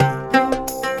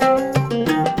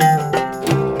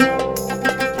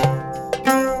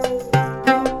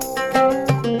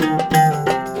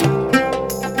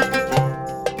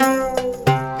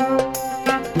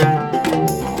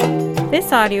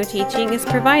audio teaching is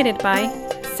provided by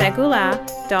Segula.net.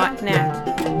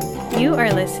 You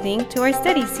are listening to our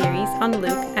study series on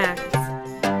Luke Acts.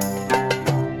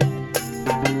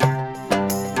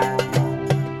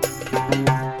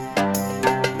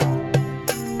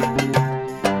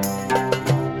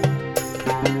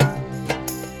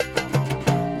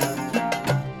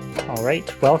 All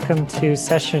right, welcome to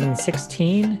session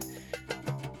 16.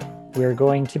 We're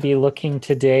going to be looking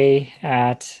today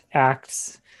at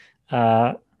Acts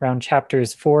around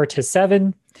chapters 4 to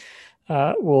 7.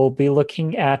 We'll be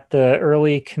looking at the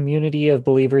early community of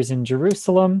believers in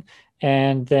Jerusalem,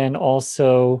 and then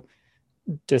also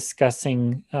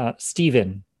discussing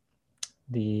Stephen,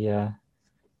 the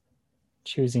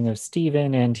choosing of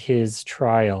Stephen and his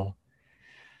trial.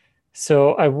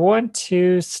 So I want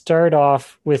to start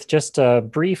off with just a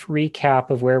brief recap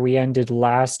of where we ended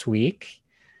last week.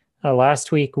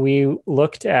 Last week we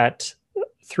looked at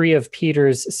 3 of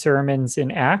Peter's sermons in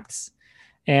Acts,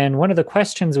 and one of the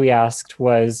questions we asked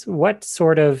was, what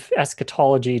sort of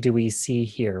eschatology do we see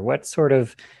here? What sort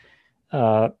of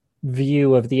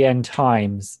view of the end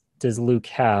times does Luke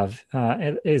have?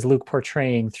 Is Luke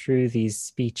portraying through these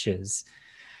speeches?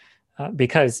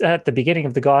 Because at the beginning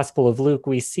of the Gospel of Luke,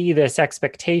 we see this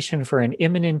expectation for an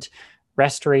imminent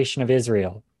restoration of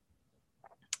Israel.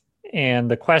 And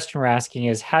the question we're asking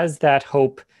is, has that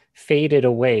hope faded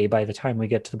away by the time we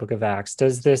get to the book of Acts?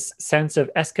 Does this sense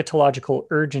of eschatological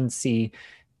urgency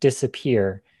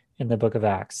disappear in the book of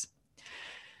Acts?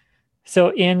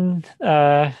 So in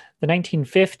the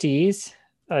 1950s,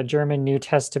 a German New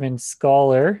Testament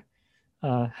scholar,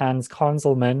 Hans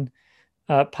Conzelmann,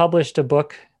 published a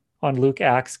book on Luke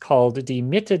Acts called Die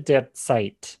Mitte der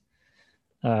Zeit,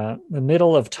 the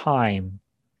middle of time.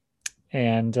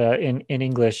 And in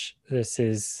English, this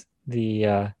is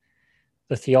the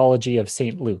theology of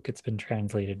St. Luke. It's been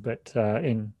translated, but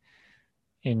in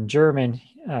German,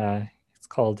 it's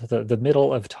called the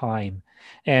middle of time.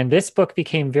 And this book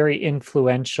became very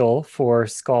influential for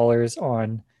scholars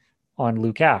on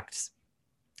Luke Acts.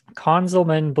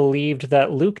 Conzelmann believed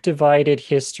that Luke divided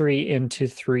history into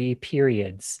 3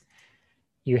 periods.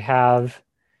 You have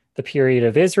the period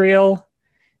of Israel,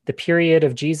 the period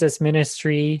of Jesus'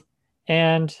 ministry,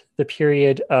 and the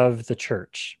period of the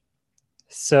church.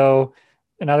 So,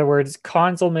 in other words,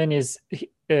 Conzelmann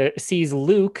sees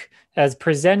Luke as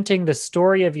presenting the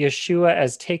story of Yeshua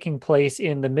as taking place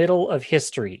in the middle of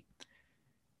history,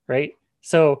 right?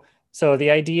 So the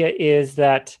idea is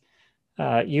that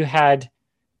you had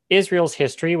Israel's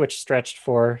history, which stretched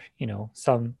for,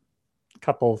 some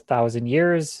couple thousand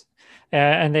years,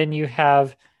 and then you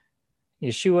have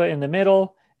Yeshua in the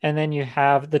middle, and then you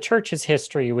have the church's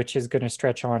history, which is going to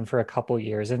stretch on for a couple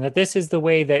years, and that this is the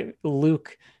way that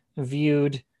Luke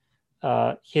viewed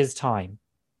his time.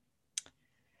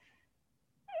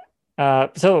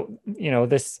 So,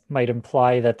 this might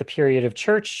imply that the period of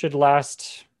church should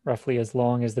last roughly as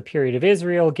long as the period of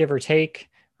Israel, give or take,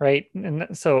 right? And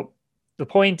so the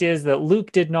point is that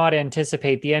Luke did not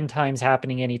anticipate the end times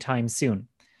happening anytime soon.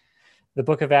 The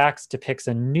book of Acts depicts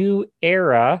a new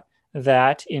era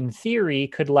that, in theory,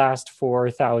 could last for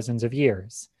thousands of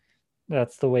years.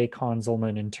 That's the way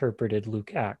Conzelmann interpreted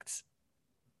Luke Acts.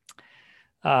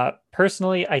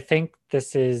 Personally, I think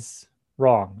this is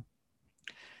wrong.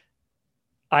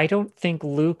 I don't think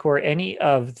Luke or any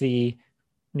of the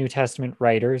New Testament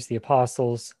writers, the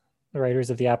apostles, the writers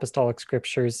of the apostolic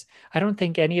scriptures, I don't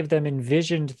think any of them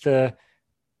envisioned the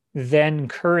then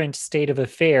current state of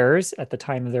affairs at the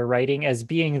time of their writing as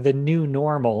being the new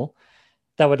normal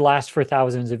that would last for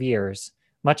thousands of years,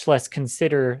 much less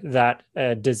consider that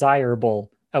a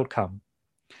desirable outcome.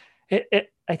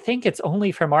 I think it's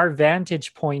only from our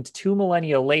vantage point 2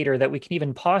 millennia later that we can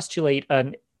even postulate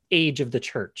an age of the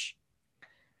church.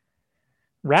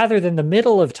 Rather than the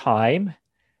middle of time,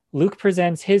 Luke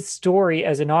presents his story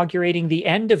as inaugurating the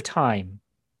end of time.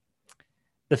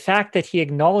 The fact that he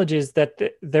acknowledges that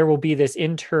there will be this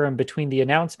interim between the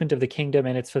announcement of the kingdom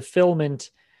and its fulfillment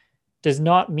does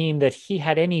not mean that he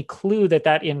had any clue that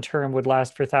that interim would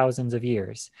last for thousands of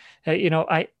years.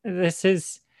 This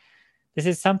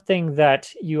is something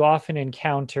that you often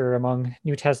encounter among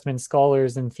New Testament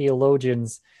scholars and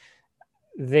theologians.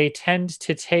 They tend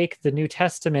to take the New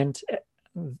Testament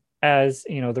as,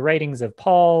 the writings of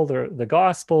Paul, the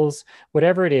Gospels,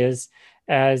 whatever it is,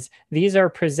 as these are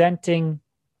presenting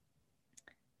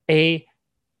a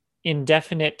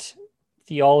indefinite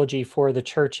theology for the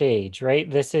church age, right?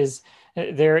 This is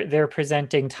they're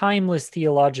presenting timeless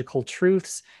theological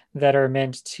truths that are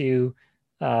meant to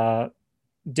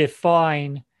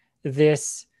define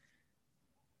this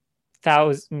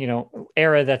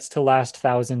era that's to last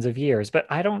thousands of years. But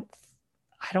I don't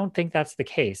I don't think that's the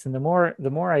case. And the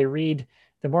more I read,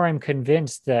 the more I'm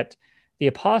convinced that the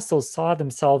apostles saw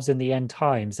themselves in the end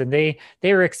times, and they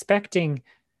were expecting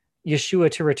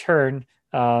Yeshua to return,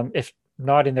 if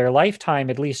not in their lifetime,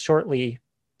 at least shortly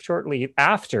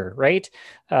after, right?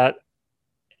 And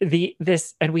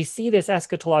we see this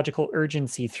eschatological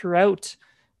urgency throughout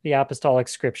the apostolic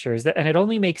scriptures, and it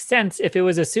only makes sense if it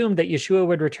was assumed that Yeshua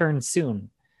would return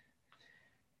soon.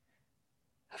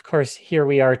 Of course, here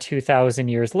we are 2,000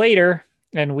 years later,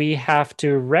 and we have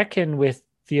to reckon with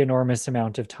the enormous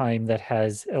amount of time that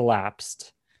has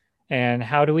elapsed. And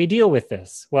how do we deal with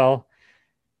this? Well,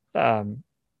 I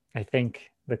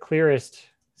think the clearest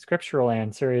scriptural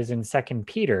answer is in 2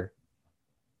 Peter.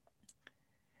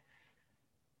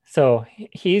 So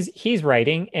he's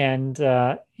writing and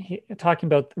talking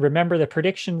about, remember the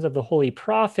predictions of the holy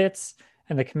prophets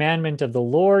and the commandment of the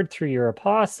Lord through your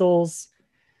apostles,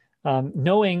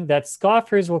 knowing that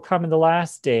scoffers will come in the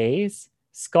last days,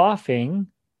 scoffing,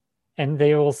 and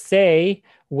they will say,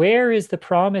 where is the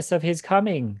promise of his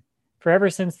coming? For ever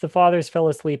since the fathers fell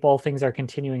asleep, all things are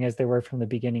continuing as they were from the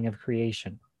beginning of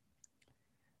creation.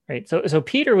 Right. So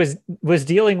Peter was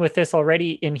dealing with this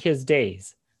already in his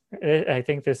days. I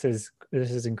think this is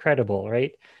incredible,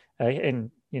 right? And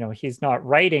he's not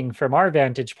writing from our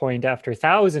vantage point after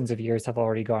thousands of years have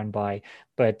already gone by,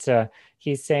 but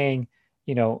he's saying,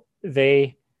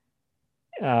 they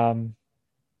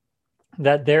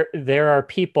that there are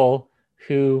people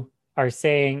who are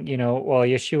saying, well,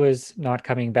 Yeshua's not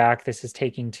coming back. This is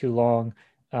taking too long.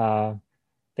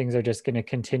 Things are just going to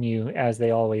continue as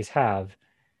they always have.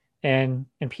 And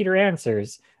Peter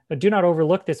answers, but do not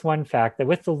overlook this one fact, that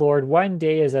with the Lord, one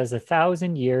day is as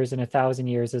 1,000 years, and 1,000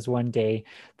 years as one day.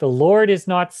 The Lord is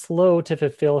not slow to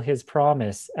fulfill his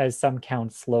promise, as some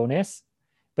count slowness,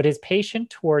 but is patient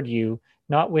toward you,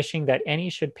 not wishing that any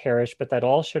should perish, but that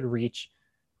all should reach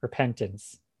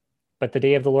repentance. But the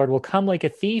day of the Lord will come like a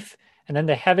thief, and then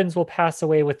the heavens will pass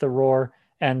away with the roar,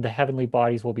 and the heavenly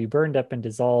bodies will be burned up and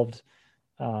dissolved.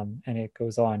 And it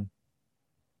goes on.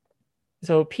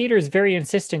 So Peter's very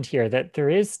insistent here that there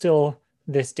is still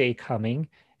this day coming,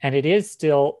 and it is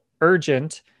still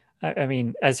urgent. I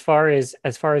mean, as far as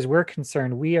we're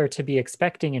concerned, we are to be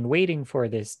expecting and waiting for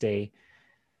this day.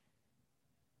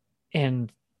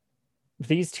 And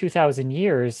these 2,000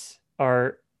 years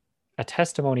are a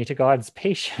testimony to God's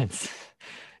patience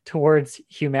towards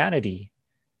humanity,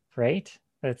 right?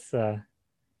 That's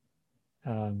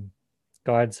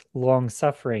God's long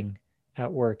suffering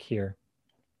at work here.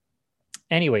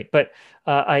 Anyway, but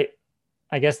I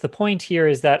guess the point here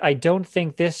is that I don't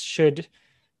think this should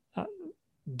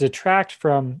detract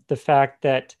from the fact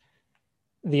that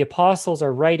the apostles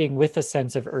are writing with a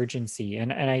sense of urgency.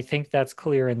 And I think that's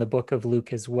clear in the book of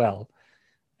Luke as well.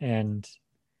 And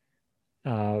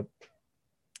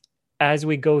as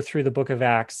we go through the book of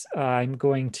Acts, I'm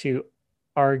going to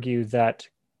argue that,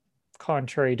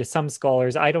 contrary to some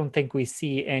scholars, I don't think we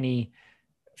see any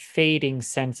fading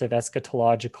sense of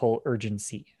eschatological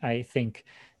urgency. I think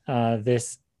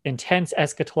this intense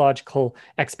eschatological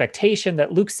expectation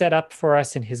that Luke set up for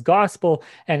us in his gospel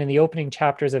and in the opening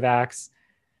chapters of Acts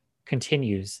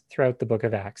continues throughout the book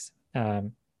of Acts.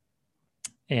 And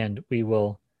we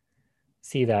will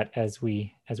see that as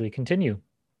we continue.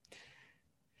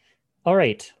 All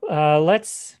right,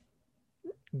 let's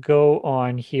go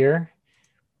on here.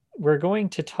 We're going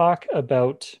to talk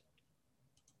about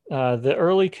the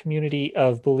early community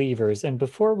of believers. And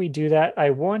before we do that, I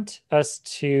want us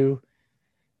to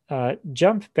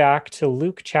jump back to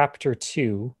Luke chapter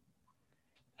 2.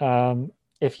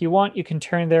 If you want, you can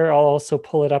turn there. I'll also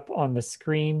pull it up on the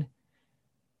screen.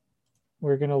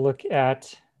 We're going to look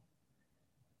at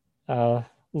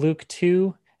Luke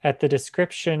 2 at the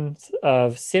descriptions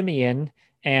of Simeon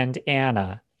and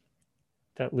Anna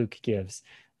that Luke gives.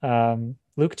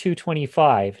 Luke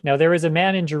 2:25. Now there was a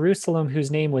man in Jerusalem whose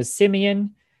name was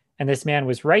Simeon, and this man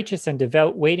was righteous and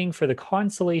devout, waiting for the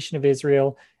consolation of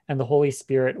Israel, and the Holy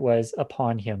Spirit was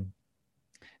upon him.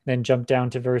 Then jump down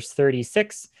to verse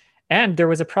 36. And there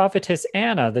was a prophetess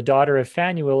Anna, the daughter of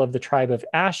Phanuel of the tribe of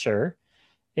Asher.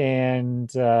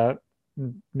 And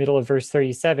middle of verse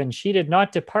 37, she did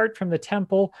not depart from the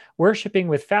temple, worshiping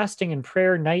with fasting and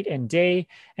prayer night and day.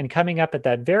 And coming up at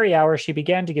that very hour, she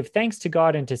began to give thanks to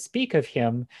God and to speak of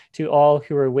him to all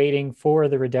who were waiting for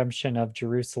the redemption of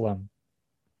Jerusalem.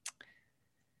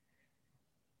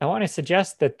 I want to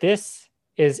suggest that this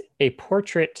is a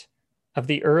portrait of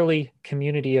the early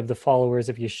community of the followers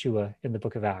of Yeshua in the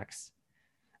book of Acts.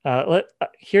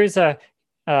 Here's a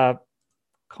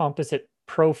composite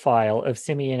profile of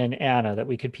Simeon and Anna that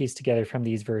we could piece together from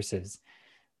these verses.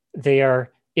 They are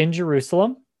in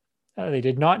Jerusalem. They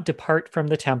did not depart from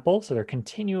the temple, so they're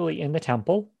continually in the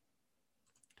temple,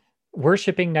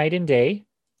 worshiping night and day,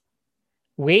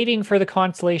 waiting for the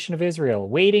consolation of Israel,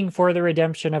 waiting for the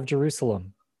redemption of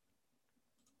Jerusalem.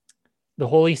 The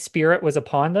Holy Spirit was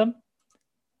upon them,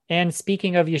 and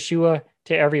speaking of Yeshua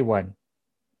to everyone.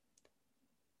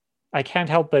 I can't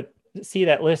help but see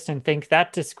that list and think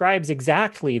that describes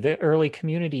exactly the early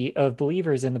community of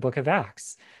believers in the book of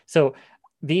Acts. So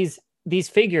these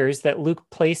figures that Luke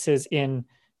places in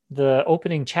the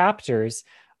opening chapters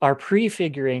are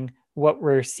prefiguring what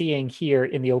we're seeing here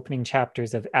in the opening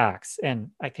chapters of Acts. And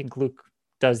I think Luke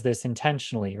does this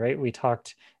intentionally, right? We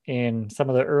talked in some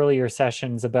of the earlier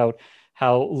sessions about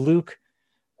how Luke,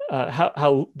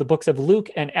 how the books of Luke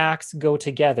and Acts go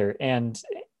together, and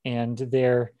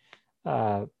they're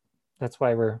that's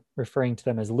why we're referring to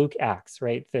them as Luke Acts,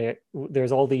 right?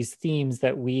 There's all these themes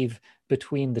that weave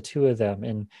between the two of them,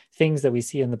 and things that we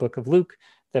see in the book of Luke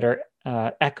that are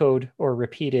echoed or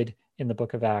repeated in the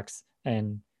book of Acts,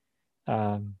 and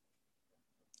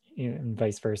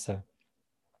vice versa.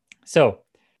 So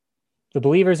the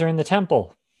believers are in the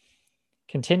temple,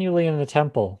 continually in the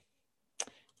temple.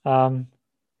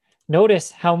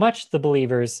 Notice how much the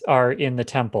believers are in the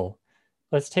temple.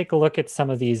 Let's take a look at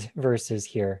some of these verses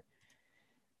here.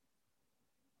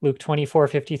 Luke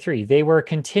 24:53. They were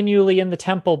continually in the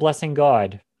temple blessing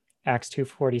God. Acts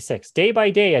 2:46. Day by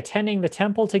day attending the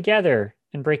temple together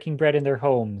and breaking bread in their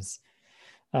homes.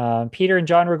 Peter and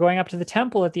John were going up to the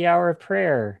temple at the hour of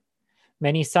prayer.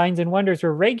 Many signs and wonders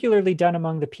were regularly done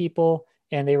among the people,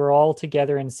 and they were all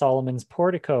together in Solomon's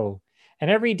portico. And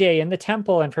every day in the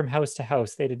temple and from house to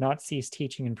house, they did not cease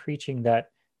teaching and preaching that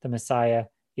the Messiah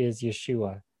is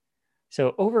Yeshua.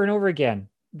 So over and over again,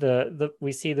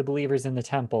 we see the believers in the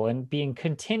temple and being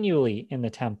continually in the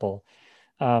temple,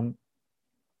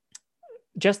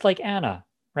 just like Anna,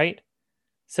 right?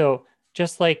 So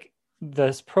just like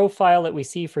this profile that we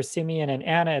see for Simeon and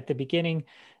Anna at the beginning,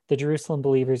 the Jerusalem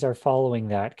believers are following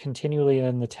that, continually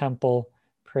in the temple,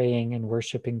 praying and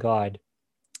worshiping God.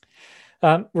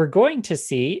 We're going to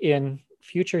see in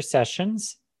future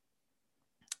sessions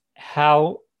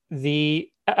how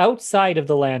outside of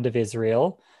the land of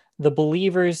Israel, the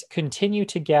believers continue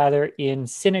to gather in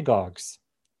synagogues,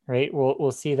 right?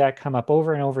 We'll see that come up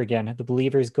over and over again, the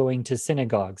believers going to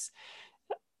synagogues.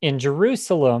 In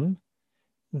Jerusalem,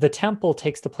 the temple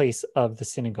takes the place of the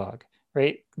synagogue,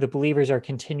 right? The believers are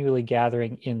continually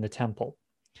gathering in the temple.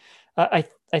 I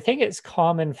think it's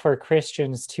common for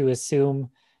Christians to assume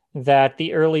that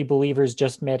the early believers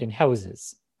just met in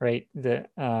houses, right?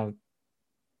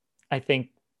 I think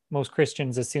most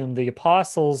Christians assume the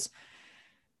apostles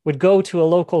would go to a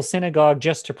local synagogue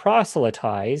just to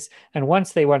proselytize, and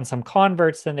once they won some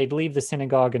converts, then they'd leave the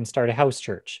synagogue and start a house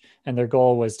church. And their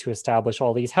goal was to establish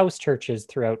all these house churches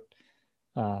throughout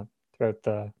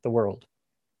the world.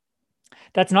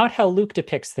 That's not how Luke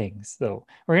depicts things, though.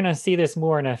 We're going to see this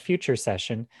more in a future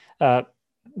session.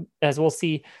 As we'll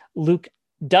see, Luke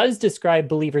does describe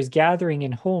believers gathering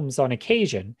in homes on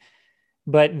occasion,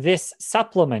 but this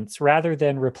supplements rather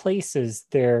than replaces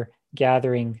their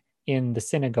gathering in the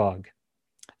synagogue.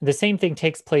 The same thing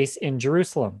takes place in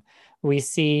Jerusalem. We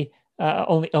see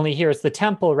only here it's the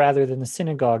temple rather than the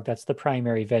synagogue that's the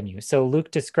primary venue. So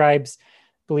Luke describes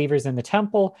believers in the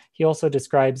temple. He also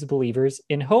describes believers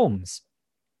in homes.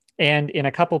 And in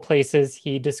a couple places,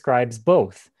 he describes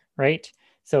both, right?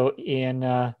 So in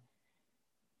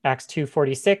Acts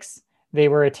 2:46, they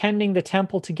were attending the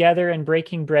temple together and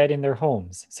breaking bread in their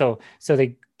homes. So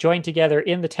they joined together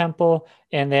in the temple,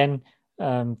 and then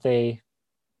they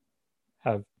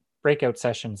have breakout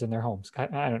sessions in their homes. I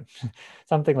don't,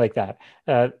 something like that.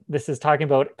 This is talking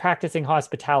about practicing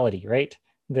hospitality, right?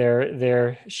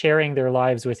 They're sharing their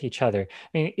lives with each other.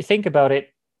 I mean, you think about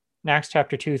it. In Acts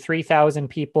chapter 2, 3,000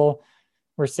 people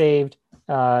were saved.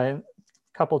 A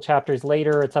couple chapters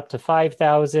later, it's up to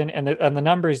 5,000, and the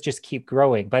numbers just keep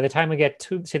growing. By the time we get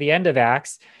to the end of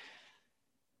Acts,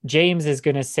 James is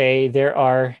going to say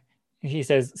he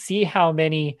says, see how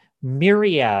many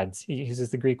myriads, he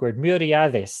uses the Greek word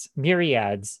myriades.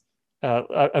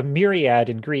 A myriad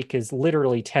in Greek is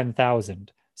literally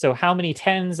 10,000. So how many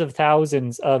tens of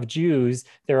thousands of Jews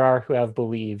there are who have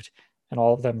believed, and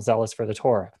all of them zealous for the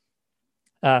Torah.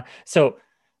 So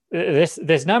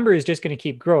this number is just going to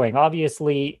keep growing.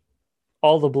 Obviously,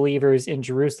 all the believers in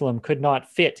Jerusalem could not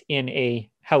fit in a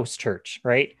house church,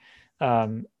 right?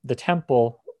 The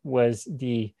temple was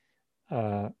the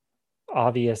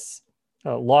obvious,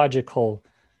 logical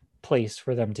place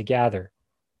for them to gather.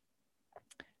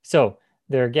 So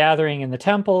they're gathering in the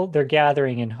temple, they're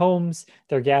gathering in homes,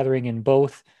 they're gathering in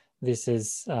both. This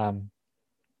is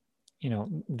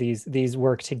these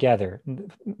work together.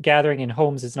 Gathering in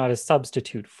homes is not a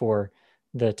substitute for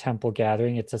the temple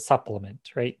gathering, it's a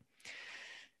supplement, right?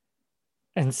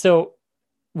 And so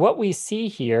what we see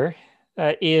here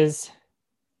is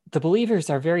the believers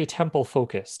are very temple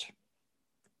focused,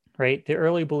 right? The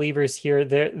early believers here,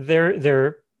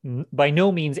 they're by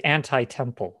no means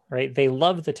anti-temple, right? They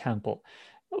love the temple.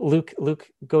 Luke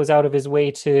goes out of his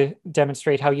way to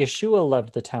demonstrate how Yeshua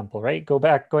loved the temple, right?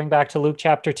 Going back to Luke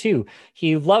chapter 2,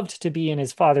 he loved to be in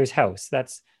his Father's house.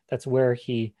 That's where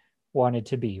he wanted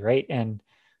to be, right? And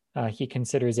he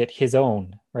considers it his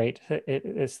own, right?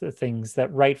 It's the things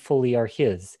that rightfully are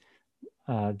his,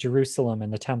 Jerusalem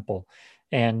and the temple.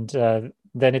 And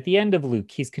then at the end of Luke,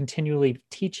 he's continually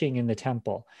teaching in the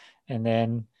temple. And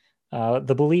then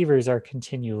the believers are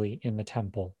continually in the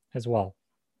temple as well.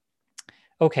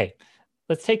 Okay,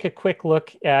 let's take a quick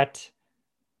look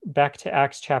back to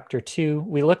Acts chapter 2.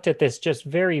 We looked at this just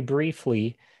very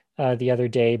briefly the other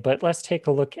day, but let's take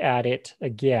a look at it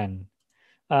again.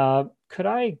 Could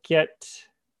I get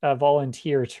a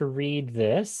volunteer to read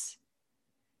this?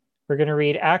 We're going to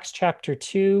read Acts chapter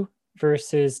 2,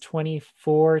 verses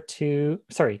 42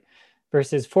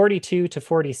 to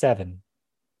 47.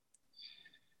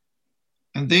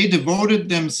 And they devoted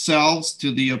themselves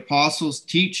to the apostles'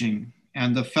 teaching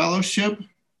and the fellowship,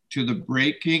 to the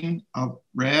breaking of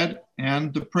bread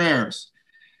and the prayers.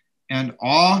 And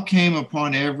awe came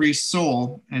upon every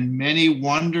soul, and many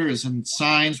wonders and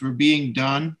signs were being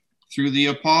done through the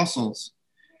apostles.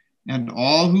 And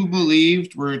all who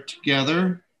believed were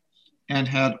together and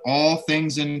had all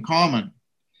things in common.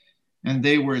 And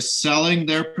they were selling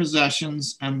their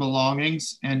possessions and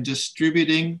belongings and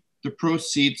distributing the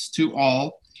proceeds to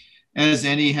all as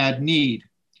any had need.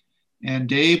 And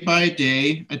day by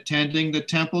day, attending the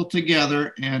temple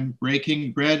together and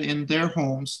breaking bread in their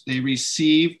homes, they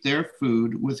received their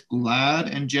food with glad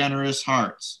and generous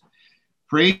hearts,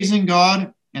 praising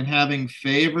God and having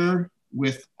favor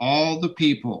with all the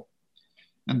people.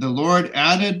 And the Lord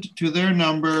added to their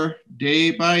number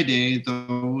day by day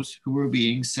those who were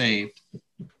being saved.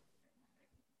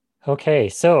 Okay,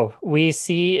 so we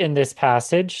see in this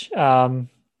passage,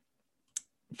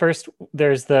 first,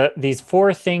 there's these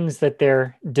four things that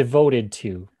they're devoted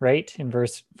to, right? In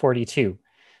verse 42,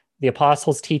 the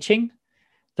apostles' teaching,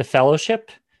 the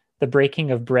fellowship, the breaking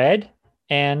of bread,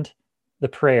 and the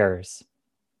prayers.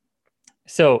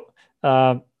 So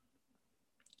the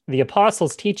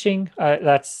apostles' teaching,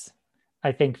 that's,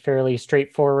 I think, fairly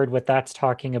straightforward what that's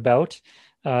talking about.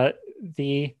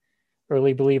 The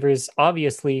early believers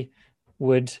obviously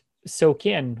would soak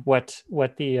in what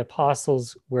the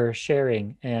apostles were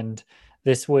sharing, and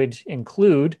this would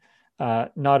include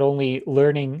not only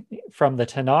learning from the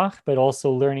Tanakh, but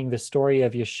also learning the story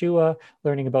of Yeshua,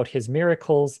 learning about his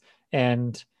miracles,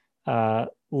 and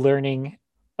learning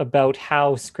about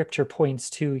how Scripture points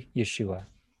to Yeshua.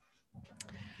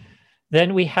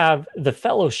 Then we have the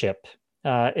fellowship.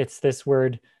 It's this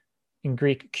word in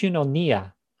Greek,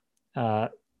 kunonia.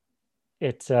 The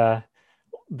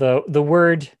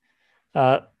word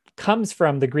comes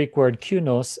from the Greek word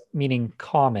kunos, meaning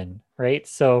common, right?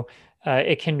 So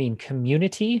it can mean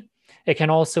community. It can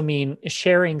also mean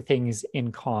sharing things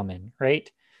in common, right?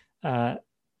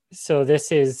 So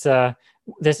this is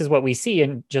what we see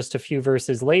in just a few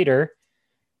verses later.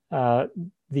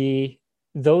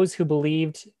 Those who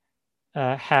believed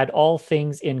had all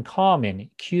things in common,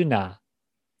 kuna,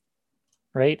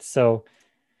 right? So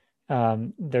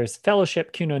there's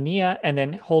fellowship, kunonia, and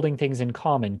then holding things in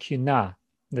common, kuna.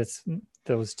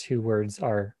 Those two words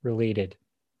are related.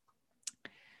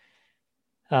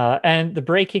 And the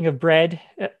breaking of bread.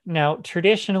 Now,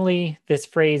 traditionally, this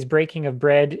phrase breaking of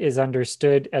bread is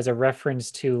understood as a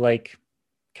reference to like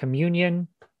communion,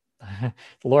 the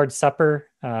Lord's Supper,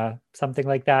 something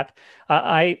like that.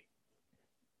 I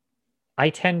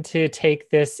tend to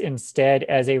take this instead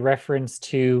as a reference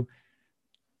to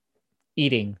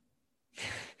eating.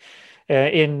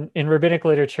 In rabbinic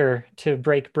literature, to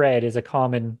break bread is a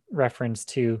common reference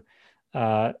to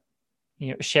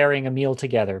sharing a meal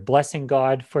together, blessing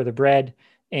God for the bread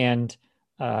and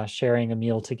sharing a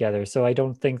meal together. So I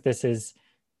don't think this is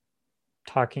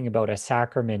talking about a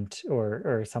sacrament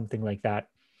or something like that.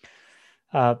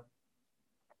 There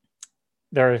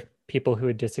are people who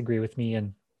would disagree with me,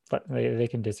 and they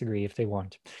can disagree if they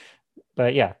want.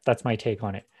 But yeah, that's my take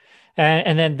on it.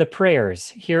 And then the prayers.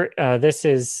 Here, this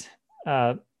is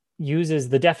uses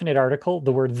the definite article,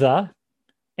 the word the,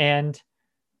 and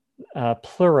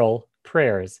plural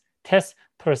prayers. Tes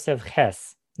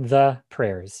prosevches, the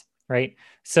prayers, right?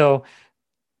 So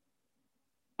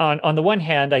on the one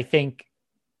hand, I think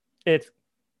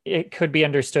it could be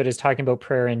understood as talking about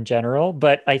prayer in general,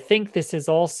 but I think this is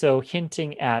also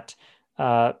hinting at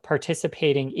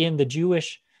participating in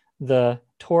the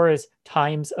Torah's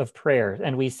times of prayer.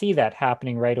 And we see that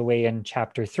happening right away in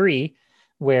chapter 3,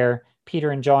 where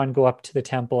Peter and John go up to the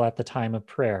temple at the time of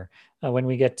prayer. When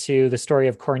we get to the story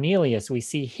of Cornelius, we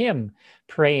see him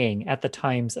praying at the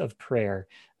times of prayer.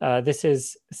 This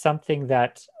is something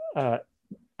that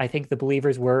I think the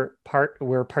believers were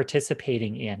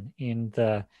participating in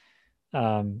the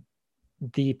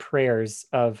prayers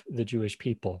of the Jewish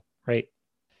people, right?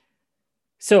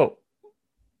 So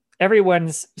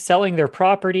everyone's selling their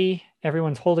property,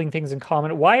 everyone's holding things in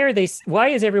common. Why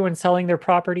is everyone selling their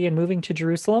property and moving to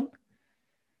Jerusalem?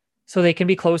 So they can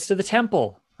be close to the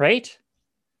temple, right?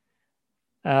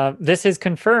 This is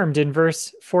confirmed in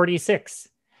verse 46.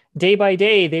 Day by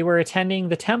day, they were attending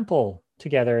the temple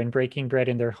together and breaking bread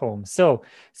in their homes. So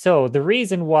the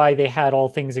reason why they had all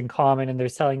things in common and they're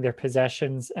selling their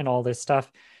possessions and all this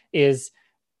stuff is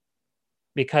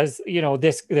because,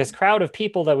 this crowd of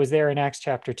people that was there in Acts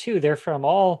chapter 2, they're from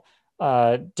all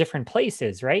different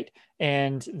places, right?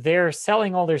 And they're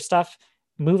selling all their stuff,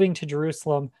 moving to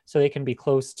Jerusalem so they can be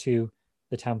close to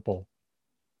the temple.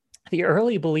 The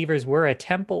early believers were a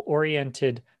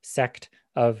temple-oriented sect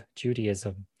of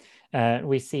Judaism.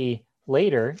 We see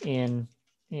later in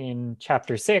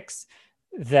chapter 6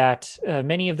 that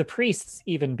many of the priests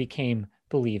even became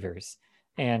believers.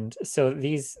 And so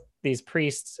these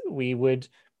priests, we would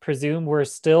presume, were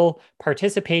still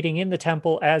participating in the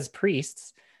temple as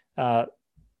priests,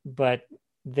 but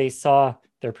they saw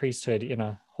their priesthood in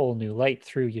a whole new light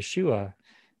through Yeshua.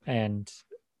 And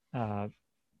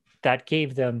that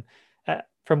gave them,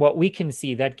 from what we can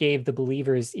see, that gave the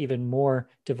believers even more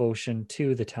devotion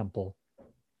to the temple.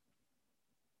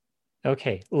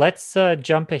 Okay, let's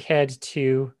jump ahead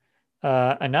to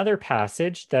another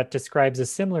passage that describes a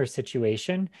similar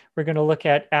situation. We're going to look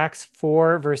at Acts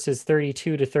 4, verses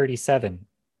 32 to 37.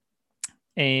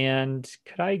 And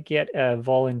could I get a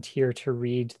volunteer to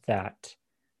read that?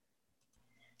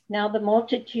 Now the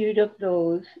multitude of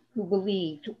those who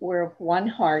believed were of one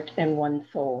heart and one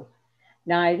soul.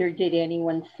 Neither did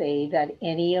anyone say that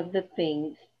any of the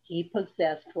things he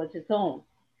possessed was his own,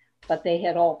 but they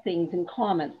had all things in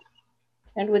common.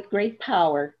 And with great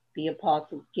power, the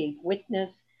apostles gave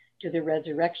witness to the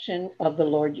resurrection of the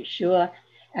Lord Yeshua,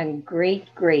 and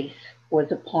great grace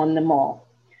was upon them all.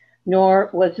 Nor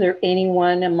was there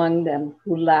anyone among them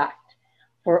who lacked,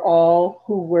 for all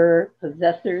who were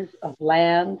possessors of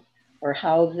lands or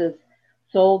houses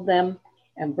sold them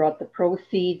and brought the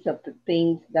proceeds of the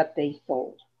things that they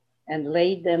sold and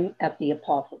laid them at the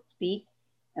apostles' feet,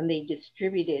 and they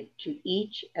distributed to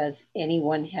each as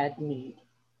anyone had need.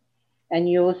 And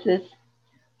Joseph,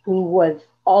 who was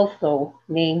also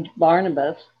named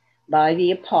Barnabas by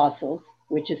the apostles,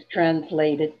 which is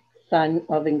translated son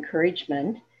of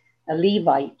encouragement, a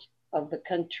Levite of the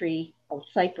country of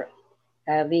Cyprus,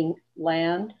 having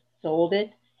land, sold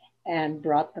it, and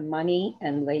brought the money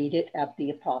and laid it at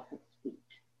the apostles' feet.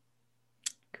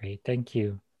 Great, thank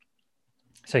you.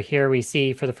 So here we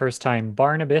see for the first time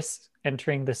Barnabas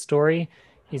entering the story.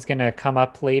 He's going to come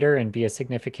up later and be a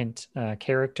significant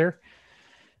character.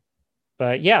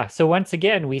 But yeah, so once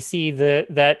again, we see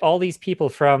that all these people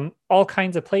from all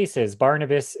kinds of places.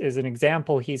 Barnabas is an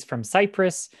example. He's from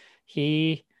Cyprus.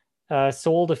 He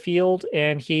sold a field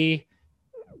and he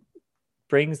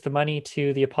brings the money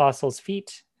to the apostles'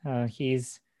 feet.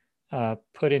 He's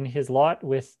put in his lot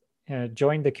with,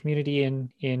 joined the community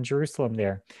in Jerusalem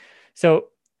there. So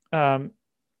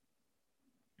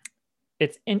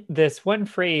it's this one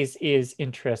phrase is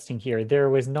interesting here.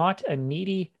 There was not a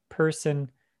needy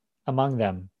person among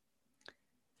them.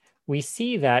 We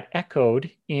see that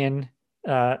echoed in,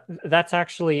 that's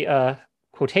actually a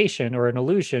quotation or an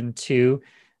allusion to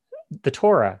the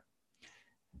Torah.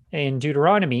 In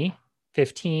Deuteronomy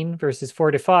 15, verses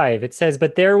 4 to 5, it says,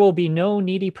 "But there will be no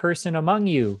needy person among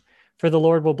you, for the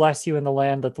Lord will bless you in the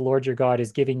land that the Lord your God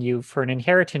is giving you for an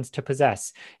inheritance to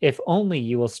possess, if only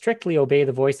you will strictly obey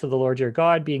the voice of the Lord your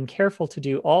God, being careful to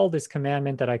do all this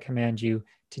commandment that I command you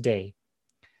today."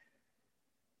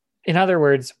 In other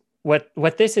words,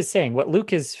 what this is saying, what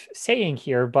Luke is saying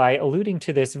here by alluding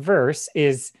to this verse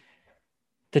is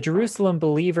the Jerusalem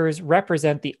believers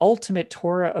represent the ultimate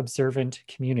Torah observant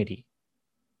community,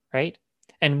 right?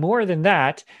 And more than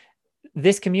that,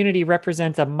 this community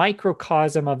represents a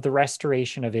microcosm of the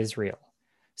restoration of Israel.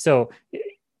 So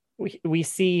we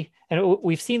see, and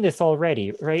we've seen this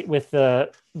already, right? With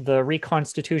the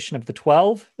reconstitution of the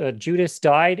 12, Judas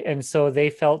died, and so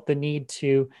they felt the need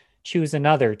to choose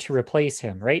another to replace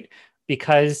him, right?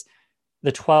 Because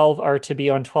the 12 are to be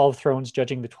on 12 thrones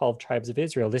judging the 12 tribes of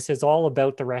Israel. This is all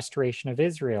about the restoration of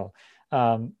Israel.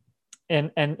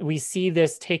 And we see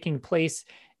this taking place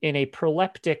in a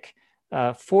proleptic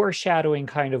foreshadowing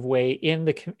kind of way in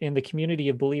the community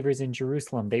of believers in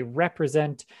Jerusalem. They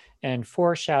represent and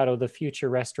foreshadow the future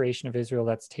restoration of Israel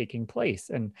that's taking place.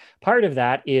 And part of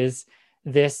that is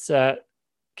this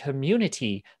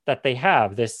community that they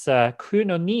have, this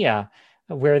koinonia,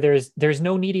 where there's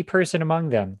no needy person among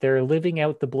them. They're living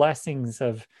out the blessings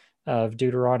of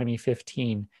Deuteronomy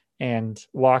 15 and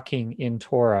walking in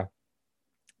Torah.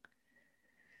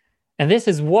 And this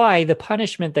is why the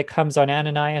punishment that comes on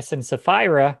Ananias and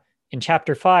Sapphira in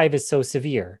chapter 5 is so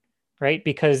severe, right?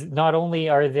 Because not only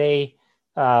are they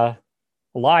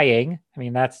lying, I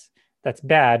mean, that's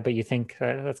bad, but you think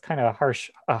that's kind of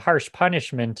a harsh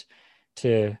punishment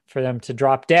for them to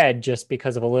drop dead just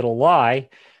because of a little lie.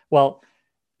 Well,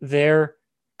 they're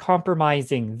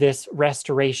compromising this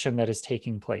restoration that is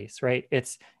taking place, right?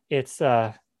 It's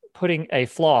putting a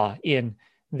flaw in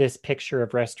this picture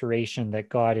of restoration that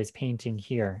God is painting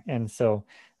here. And so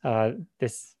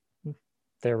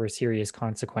there were serious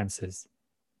consequences.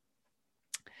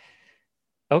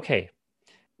 Okay,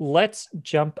 let's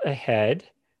jump ahead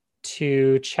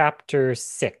to chapter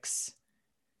 6.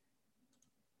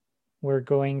 We're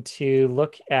going to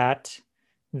look at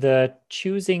the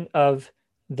choosing of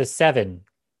the 7,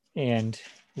 and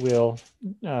we'll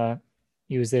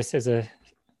use this as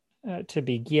to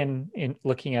begin in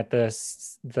looking at the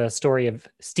story of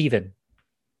Stephen.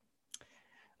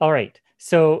 All right,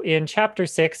 so in chapter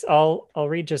 6, I'll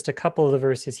read just a couple of the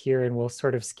verses here, and we'll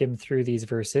sort of skim through these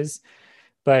verses.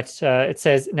 But it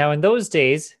says, "Now in those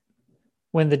days,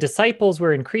 when the disciples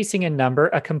were increasing in number,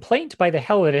 a complaint by the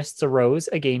Hellenists arose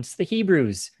against the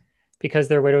Hebrews because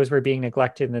their widows were being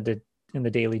neglected in the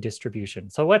daily distribution."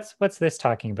 So what's this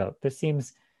talking about? This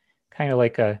seems kind of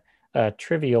like a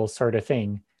trivial sort of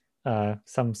thing.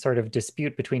 Some sort of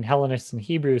dispute between Hellenists and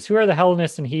Hebrews. Who are the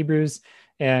Hellenists and Hebrews,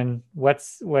 and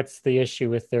what's the issue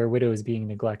with their widows being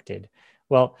neglected?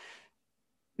 Well,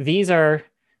 these are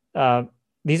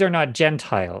not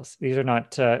Gentiles. These are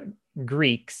not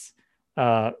Greeks.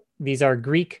 These are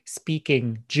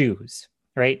Greek-speaking Jews,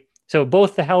 right? So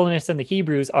both the Hellenists and the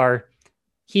Hebrews are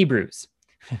Hebrews.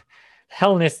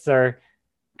 Hellenists are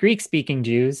Greek-speaking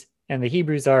Jews, and the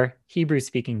Hebrews are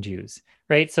Hebrew-speaking Jews,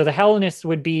 right? So the Hellenists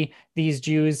would be these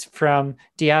Jews from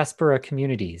diaspora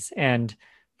communities. And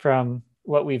from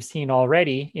what we've seen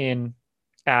already in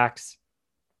Acts,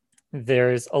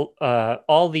 there's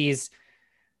all these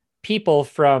people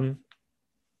from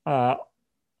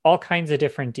all kinds of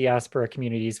different diaspora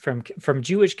communities, from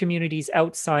Jewish communities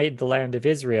outside the land of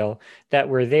Israel that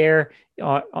were there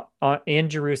in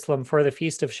Jerusalem for the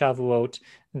Feast of Shavuot,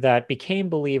 that became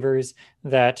believers,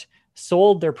 that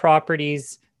sold their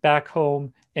properties back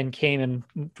home and came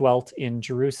and dwelt in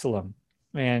Jerusalem.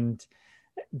 And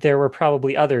there were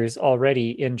probably others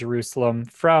already in Jerusalem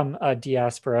from a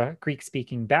diaspora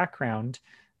Greek-speaking background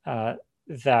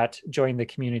that joined the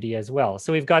community as well.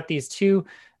 So we've got these two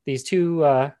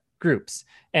groups,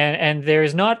 and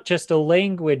there's not just a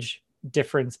language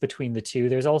difference between the two.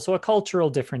 There's also a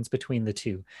cultural difference between the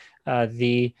two.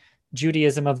 The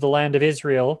Judaism of the land of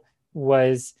Israel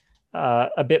was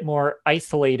a bit more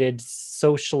isolated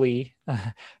socially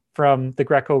from the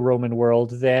Greco-Roman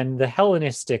world than the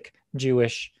Hellenistic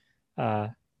Jewish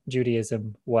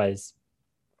Judaism was.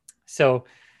 So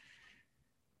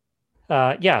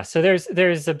so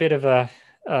there's a bit of a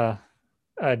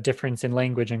difference in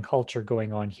language and culture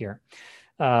going on here.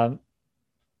 The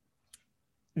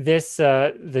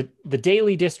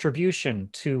daily distribution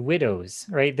to widows,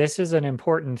 right? This is an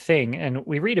important thing, and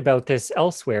we read about this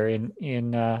elsewhere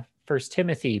in 1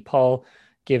 Timothy. Paul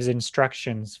gives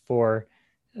instructions for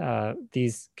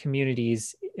these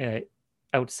communities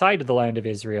outside of the land of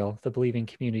Israel, the believing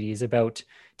communities, about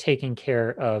taking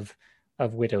care of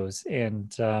widows,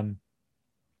 and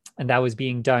that was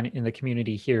being done in the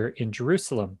community here in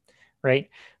Jerusalem, right?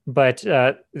 But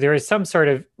there is some sort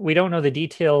of, we don't know the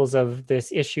details of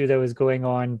this issue that was going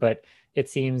on, but it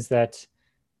seems that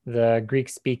the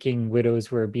Greek-speaking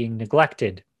widows were being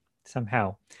neglected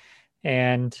somehow.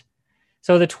 And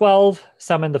so the 12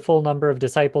 summoned the full number of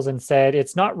disciples and said,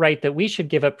 "It's not right that we should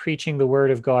give up preaching the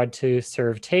word of God to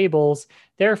serve tables.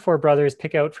 Therefore, brothers,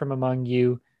 pick out from among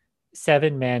you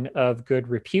 7 men of good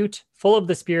repute, full of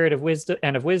the spirit of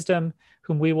wisdom,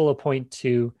 whom we will appoint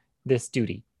to this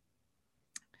duty."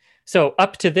 So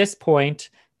up to this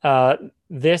point,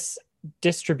 this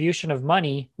distribution of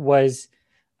money was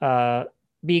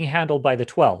being handled by the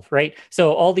 12, right?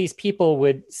 So all these people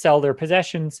would sell their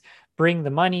possessions, bring the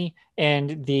money,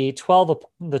 and the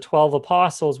 12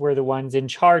 apostles were the ones in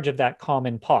charge of that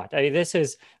common pot. I mean, this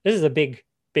is a big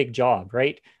job,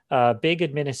 right? Big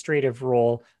administrative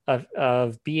role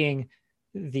of being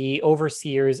the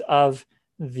overseers of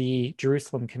the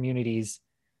Jerusalem community's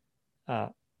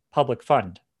public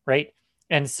fund, right?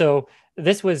 And so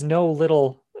this was no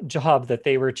little job that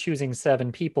they were choosing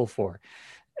 7 people for.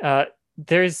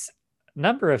 There's a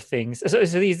number of things. So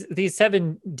these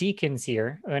 7 deacons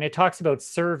here, and it talks about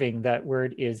serving. That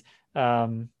word is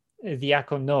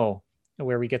diakono,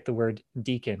 where we get the word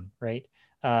deacon, right?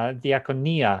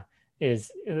 Diakonia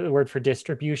is the word for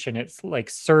distribution. It's like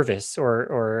service,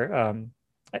 or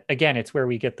again, it's where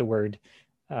we get the word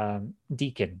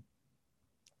deacon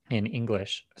in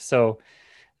English. So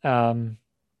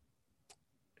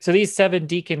these 7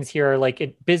 deacons here are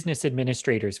like business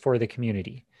administrators for the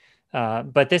community.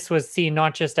 But this was seen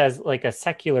not just as like a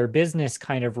secular business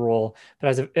kind of role, but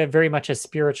as a very much a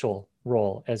spiritual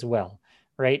role as well,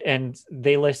 right? And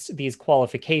they list these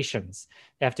qualifications.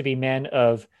 They have to be men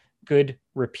of good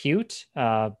repute,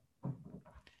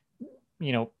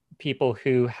 people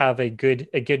who have a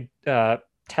good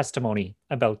testimony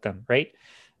about them, right?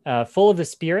 Full of the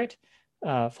Spirit,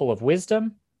 full of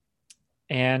wisdom,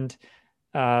 and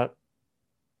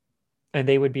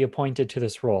they would be appointed to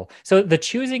this role. So the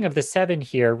choosing of the 7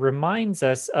 here reminds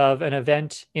us of an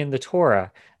event in the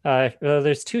Torah.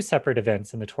 There's 2 separate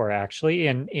events in the Torah, actually.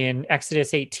 In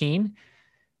Exodus 18,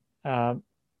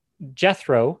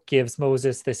 Jethro gives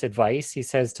Moses this advice. He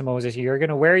says to Moses, you're going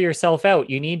to wear yourself out.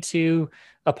 You need to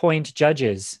appoint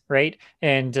judges, right?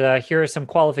 And here are some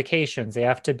qualifications. They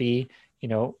have to be,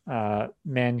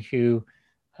 men who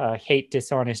hate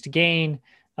dishonest gain,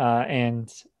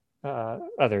 and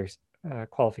others.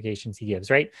 Qualifications he gives,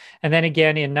 right? And then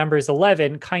again in Numbers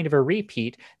 11, kind of a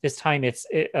repeat. This time it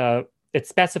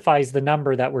specifies the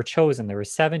number that were chosen. There were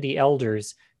 70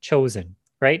 elders chosen,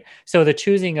 right? So the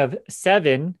choosing of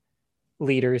 7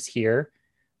 leaders here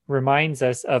reminds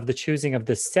us of the choosing of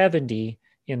the 70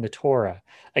 in the Torah.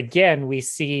 Again, we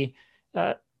see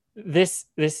this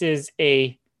is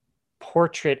a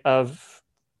portrait of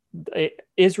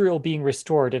Israel being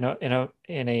restored in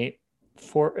a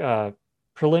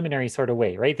preliminary sort of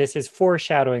way, right? This is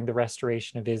foreshadowing the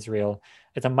restoration of Israel.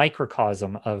 It's a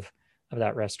microcosm of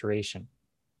that restoration.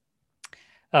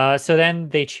 So then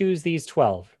they choose these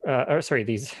 12.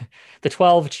 The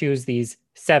 12 choose these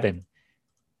 7.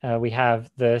 We have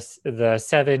the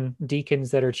 7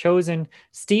 deacons that are chosen.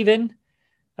 Stephen,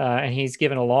 and he's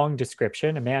given a long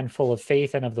description, a man full of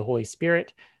faith and of the Holy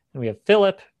Spirit. And we have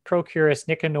Philip, Prochorus,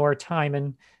 Nicanor,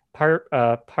 Timon,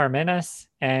 Parmenas,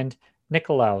 and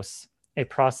Nicolaus, a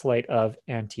proselyte of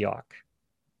Antioch.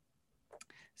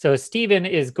 So Stephen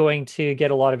is going to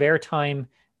get a lot of airtime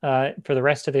for the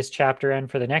rest of this chapter and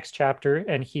for the next chapter,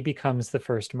 and he becomes the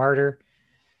first martyr.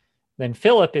 Then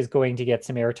Philip is going to get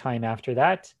some airtime after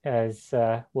that, as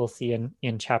we'll see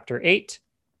in chapter 8.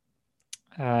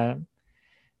 And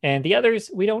the others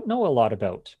we don't know a lot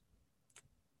about.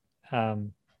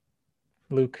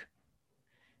 Luke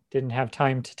didn't have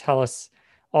time to tell us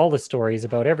all the stories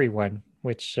about everyone,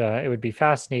 which it would be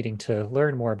fascinating to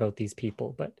learn more about these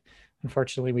people, but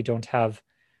unfortunately we don't have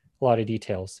a lot of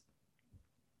details.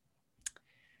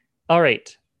 All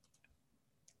right,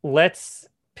 let's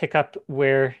pick up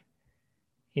where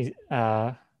he's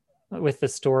with the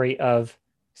story of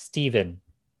Stephen.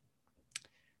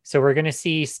 So we're going to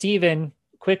see Stephen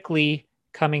quickly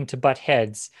coming to butt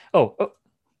heads. So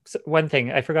one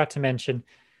thing I forgot to mention,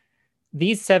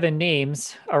 these 7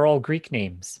 names are all Greek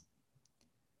names.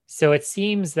 So it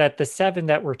seems that the 7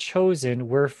 that were chosen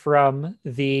were from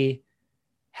the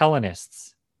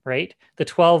Hellenists, right? The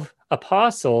 12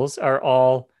 apostles are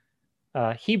all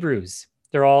Hebrews.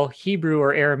 They're all Hebrew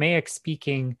or Aramaic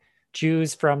speaking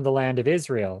Jews from the land of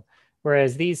Israel,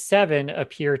 whereas these 7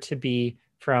 appear to be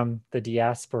from the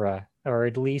diaspora, or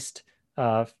at least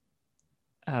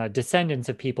descendants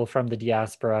of people from the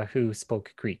diaspora who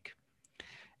spoke Greek.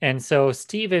 And so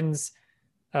Stephen's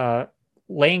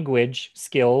language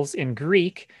skills in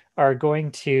Greek are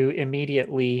going to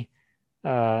immediately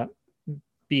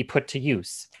be put to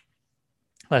use.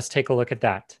 Let's take a look at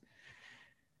that.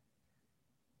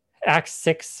 Acts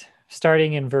 6,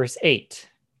 starting in verse 8.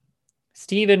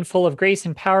 Stephen, full of grace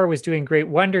and power, was doing great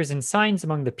wonders and signs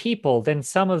among the people. Then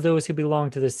some of those who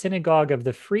belonged to the synagogue of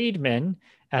the freedmen,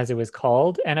 as it was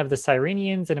called, and of the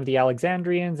Cyrenians and of the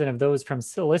Alexandrians and of those from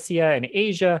Cilicia and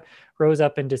Asia rose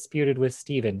up and disputed with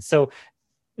Stephen. So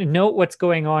note what's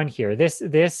going on here. This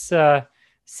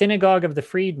synagogue of the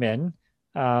freedmen,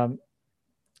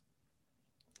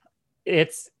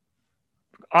 it's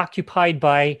occupied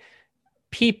by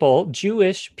people,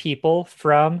 Jewish people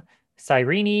from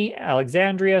Cyrene,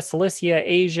 Alexandria, Cilicia,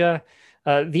 Asia.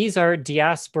 These are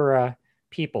diaspora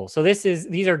people. So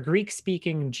these are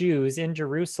Greek-speaking Jews in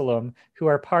Jerusalem who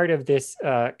are part of this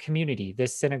community,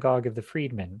 this synagogue of the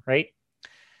freedmen, right?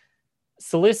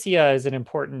 Cilicia is an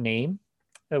important name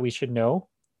that we should know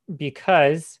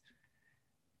because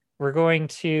we're going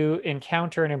to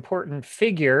encounter an important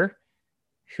figure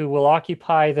who will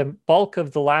occupy the bulk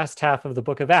of the last half of the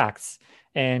book of Acts,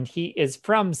 and he is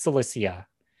from Cilicia.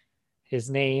 His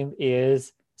name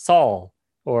is Saul,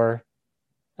 or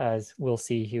as we'll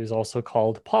see, he was also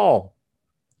called Paul.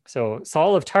 So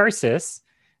Saul of Tarsus.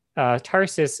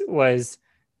 Tarsus was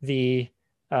the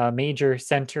major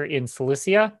center in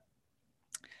Cilicia.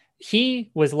 He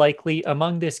was likely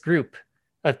among this group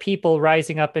of people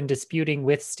rising up and disputing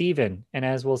with Stephen. And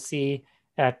as we'll see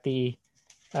at the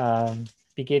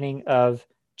beginning of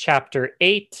chapter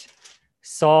 8,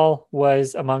 Saul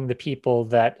was among the people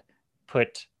that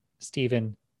put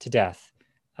Stephen to death.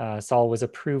 Saul was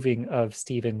approving of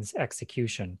Stephen's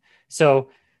execution. So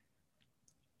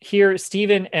here,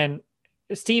 Stephen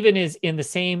is in the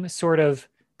same sort of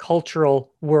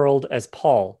cultural world as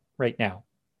Paul right now.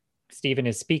 Stephen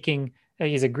is speaking,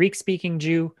 he's a Greek-speaking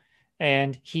Jew,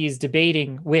 and he's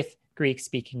debating with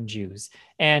Greek-speaking Jews.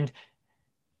 And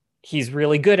he's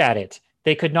really good at it.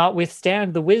 They could not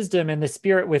withstand the wisdom and the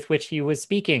spirit with which he was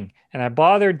speaking, and it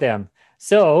bothered them.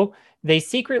 So they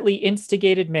secretly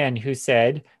instigated men who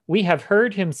said, "We have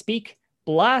heard him speak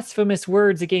blasphemous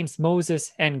words against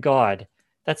Moses and God."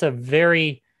 That's a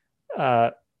very,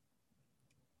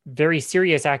 very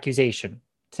serious accusation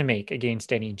to make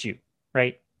against any Jew,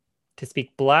 right? To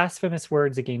speak blasphemous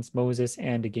words against Moses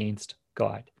and against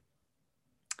God.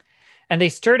 And they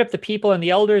stirred up the people and the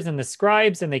elders and the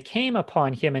scribes, and they came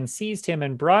upon him and seized him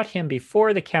and brought him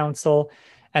before the council.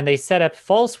 And they set up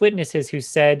false witnesses who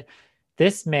said,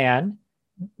 "This man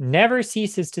never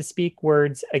ceases to speak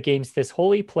words against this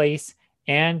holy place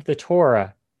and the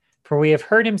Torah. For we have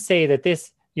heard him say that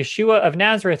this Yeshua of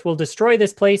Nazareth will destroy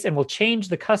this place and will change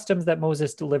the customs that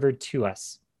Moses delivered to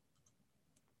us."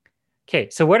 Okay,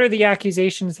 so what are the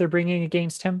accusations they're bringing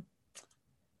against him?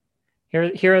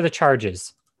 Here are the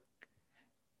charges.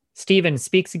 Stephen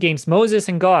speaks against Moses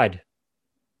and God.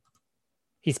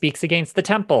 He speaks against the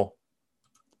temple.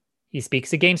 He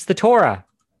speaks against the Torah.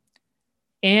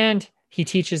 And he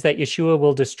teaches that Yeshua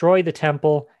will destroy the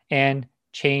temple and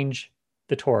change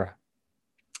the Torah.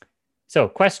 So,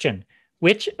 question,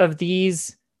 which of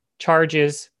these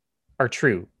charges are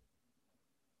true?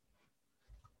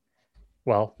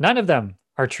 Well, none of them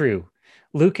are true.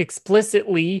 Luke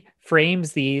explicitly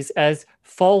frames these as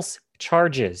false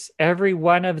charges. Every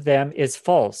one of them is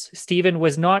false. Stephen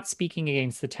was not speaking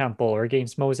against the temple or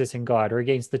against Moses and God or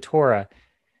against the Torah.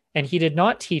 And he did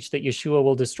not teach that Yeshua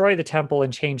will destroy the temple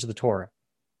and change the Torah.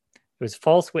 It was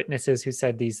false witnesses who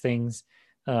said these things,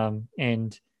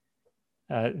 and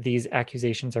these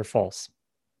accusations are false.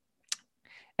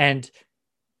 And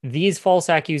these false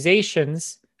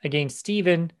accusations against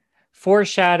Stephen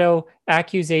foreshadow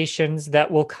accusations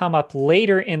that will come up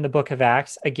later in the book of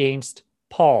Acts against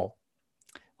Paul.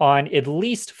 On at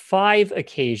least 5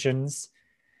 occasions,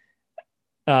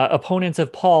 opponents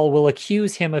of Paul will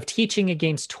accuse him of teaching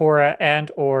against Torah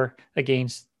and or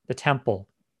against the temple.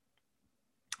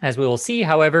 As we will see,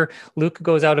 however, Luke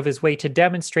goes out of his way to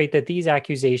demonstrate that these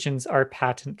accusations are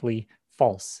patently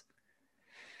false.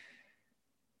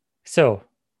 So,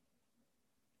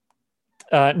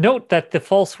 note that the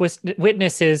false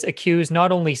witnesses accuse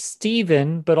not only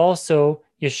Stephen, but also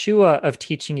Yeshua of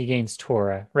teaching against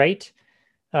Torah, right?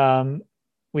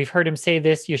 We've heard him say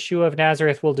this, Yeshua of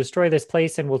Nazareth will destroy this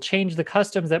place and will change the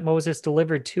customs that Moses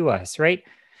delivered to us, right?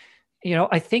 You know,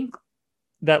 I think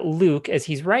that Luke, as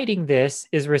he's writing this,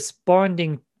 is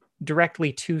responding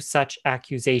directly to such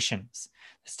accusations.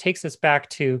 This takes us back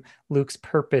to Luke's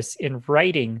purpose in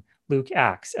writing Luke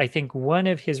Acts. I think one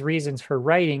of his reasons for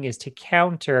writing is to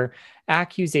counter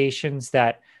accusations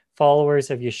that followers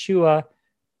of Yeshua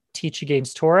teach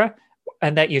against Torah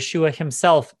and that Yeshua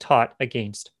himself taught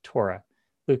against Torah.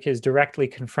 Luke is directly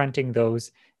confronting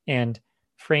those and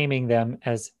framing them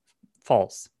as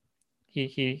false.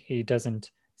 He doesn't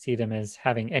see them as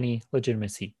having any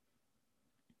legitimacy.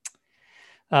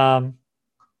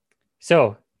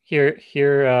 So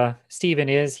here Stephen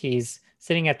is. He's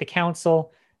sitting at the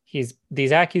council.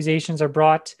 These accusations are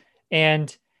brought,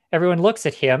 and everyone looks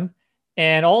at him,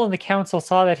 and all in the council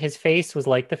saw that his face was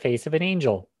like the face of an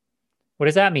angel. What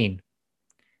does that mean?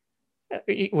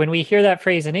 When we hear that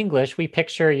phrase in English, we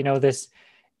picture, this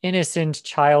innocent,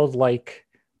 childlike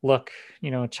look,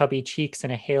 chubby cheeks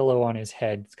and a halo on his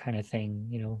head kind of thing,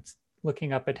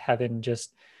 looking up at heaven,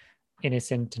 just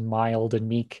innocent and mild and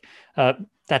meek.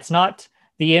 That's not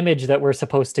the image that we're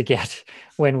supposed to get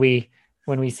when we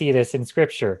see this in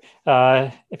Scripture.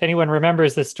 If anyone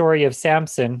remembers the story of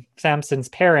Samson's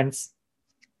parents,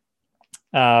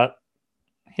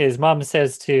 his mom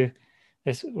says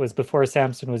this was before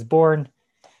Samson was born.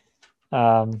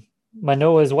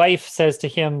 Manoah's wife says to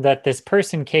him that this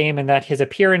person came and that his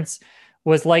appearance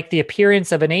was like the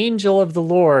appearance of an angel of the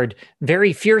Lord,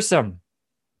 very fearsome.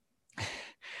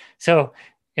 So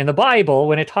in the Bible,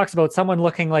 when it talks about someone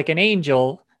looking like an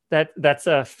angel, that's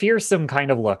a fearsome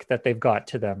kind of look that they've got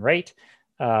to them, right?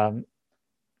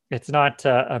 It's not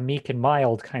a meek and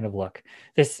mild kind of look.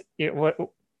 The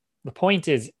point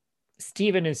is,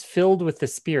 Stephen is filled with the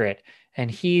Spirit,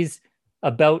 and he's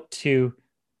about to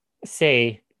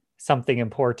say something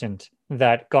important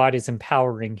that God is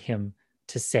empowering him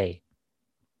to say.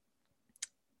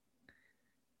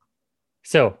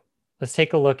 So let's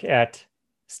take a look at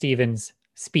Stephen's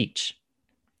speech.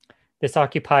 This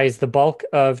occupies the bulk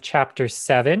of chapter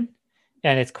 7,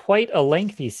 and it's quite a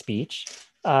lengthy speech.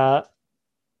 I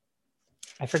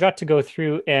forgot to go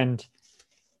through and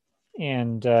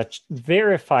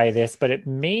verify this, but it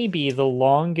may be the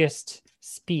longest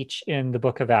speech in the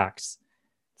book of Acts.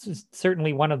 It's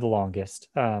certainly one of the longest.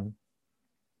 I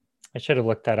should have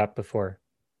looked that up before,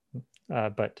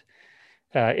 but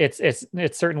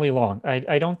it's certainly long.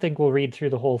 I don't think we'll read through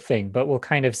the whole thing, but we'll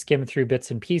kind of skim through bits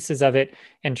and pieces of it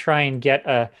and try and get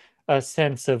a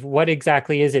sense of what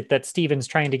exactly is it that Stephen's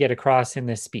trying to get across in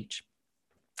this speech.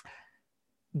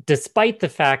 Despite the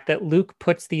fact that Luke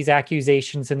puts these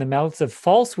accusations in the mouths of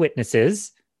false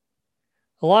witnesses,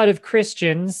 a lot of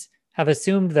Christians have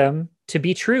assumed them to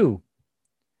be true,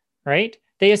 right?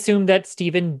 They assume that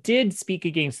Stephen did speak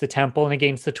against the temple and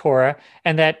against the Torah,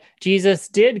 and that Jesus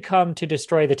did come to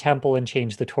destroy the temple and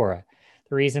change the Torah.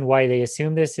 The reason why they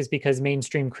assume this is because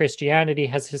mainstream Christianity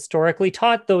has historically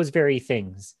taught those very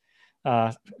things.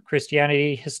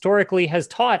 Christianity historically has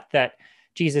taught that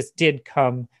Jesus did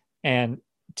come and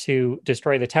to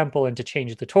destroy the temple and to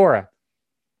change the Torah.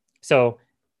 So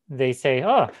they say,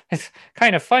 oh, it's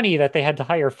kind of funny that they had to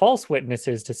hire false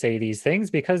witnesses to say these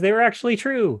things because they were actually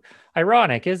true.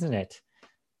 Ironic, isn't it?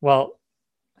 Well,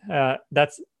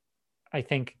 that's, I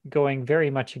think, going very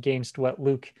much against what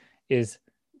Luke is.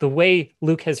 The way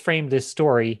Luke has framed this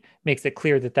story makes it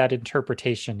clear that that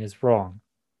interpretation is wrong.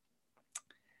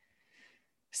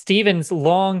 Stephen's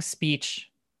long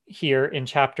speech here in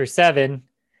chapter 7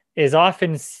 is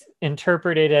often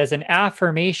interpreted as an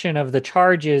affirmation of the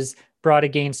charges brought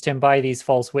against him by these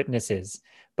false witnesses.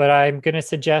 But I'm going to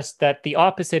suggest that the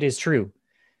opposite is true.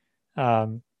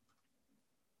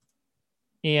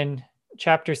 In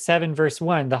chapter 7, verse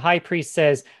 1, the high priest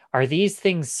says, "Are these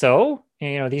things so?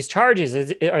 These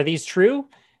charges, are these true?"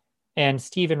 And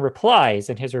Stephen replies,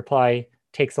 and his reply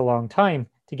takes a long time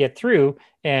to get through.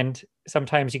 And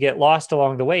sometimes you get lost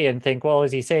along the way and think, well,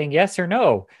 is he saying yes or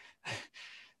no?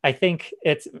 I think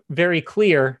it's very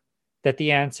clear that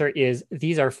the answer is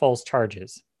these are false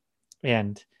charges.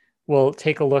 And we'll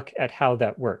take a look at how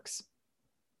that works.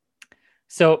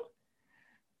 So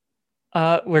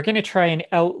we're going to try and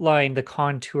outline the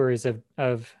contours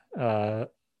of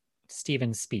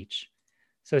Stephen's speech.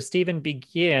 So Stephen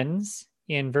begins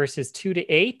in verses 2 to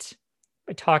 8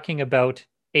 by talking about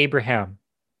Abraham,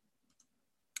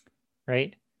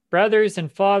 right? "Brothers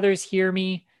and fathers, hear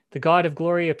me. The God of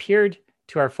glory appeared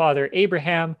to our father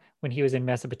Abraham when he was in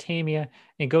Mesopotamia."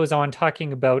 And goes on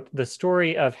talking about the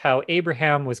story of how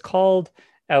Abraham was called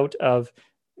out of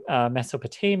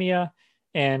Mesopotamia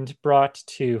and brought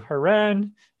to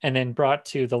Haran, and then brought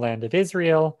to the land of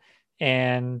Israel.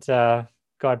 And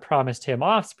God promised him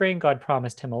offspring, God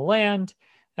promised him a land,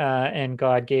 and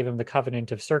God gave him the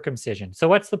covenant of circumcision. So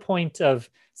what's the point of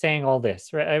saying all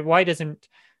this? Right? Why doesn't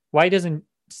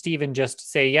Stephen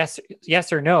just say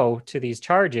yes or no to these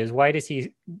charges? Why does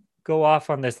he go off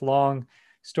on this long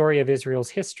story of Israel's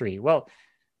history? Well,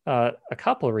 a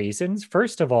couple of reasons.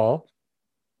 First of all,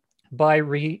 by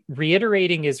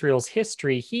reiterating Israel's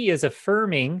history, he is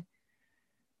affirming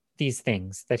these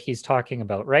things that he's talking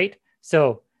about, right?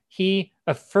 So he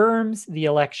affirms the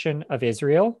election of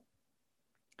Israel.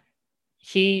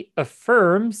 He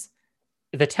affirms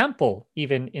the temple,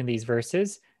 even in these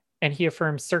verses, and he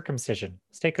affirms circumcision.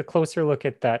 Let's take a closer look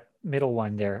at that middle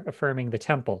one there, affirming the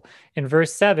temple. In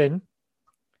verse 7,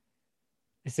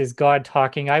 this is God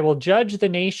talking, "I will judge the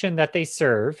nation that they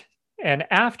serve, and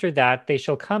after that they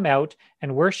shall come out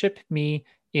and worship me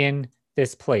in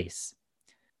this place."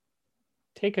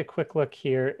 Take a quick look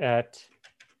here at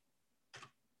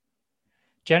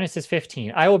Genesis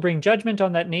 15. "I will bring judgment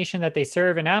on that nation that they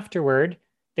serve, and afterward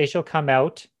they shall come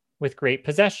out with great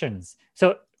possessions.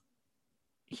 So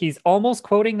he's almost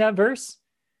quoting that verse,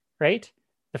 right?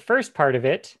 The first part of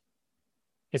it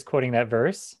is quoting that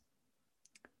verse,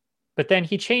 but then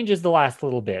he changes the last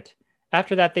little bit.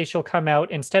 After that, they shall come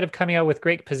out, instead of coming out with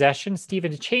great possession,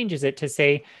 Stephen changes it to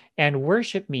say, and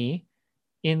worship me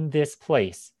in this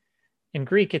place. In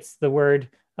Greek, it's the word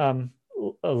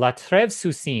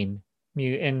latrevsusin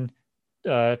in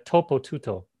topo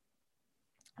tuto.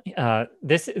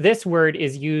 This word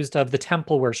is used of the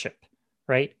temple worship,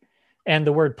 right? And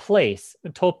the word place,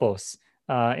 topos,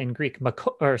 in Greek,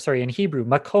 in Hebrew,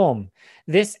 makom.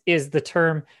 This is the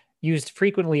term used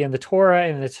frequently in the Torah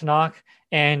and the Tanakh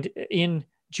and in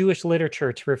Jewish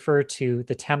literature to refer to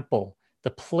the temple, the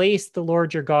place the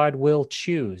Lord your God will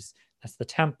choose. That's the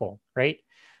temple, right?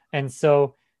 And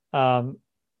so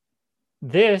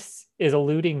this is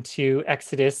alluding to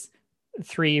Exodus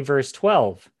 3, verse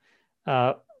 12.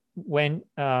 When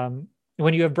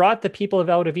you have brought the people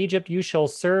out of Egypt, you shall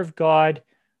serve God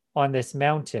on this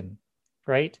mountain,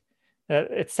 right?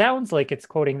 It sounds like it's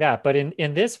quoting that, but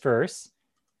in this verse,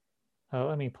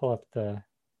 let me pull up the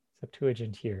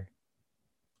Septuagint here.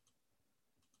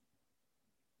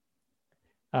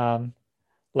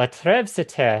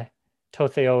 Latrevsete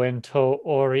totheoen to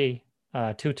ori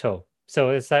tuto. So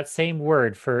it's that same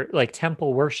word for like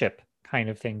temple worship kind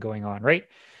of thing going on, right?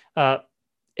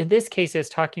 In this case, it's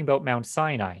talking about Mount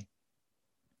Sinai.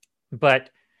 But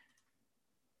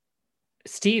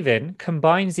Stephen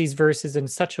combines these verses in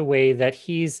such a way that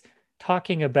he's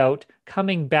talking about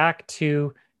coming back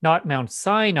to not Mount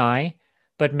Sinai,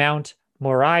 but Mount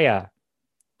Moriah,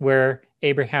 where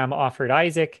Abraham offered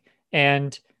Isaac,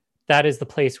 and that is the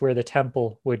place where the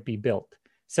temple would be built.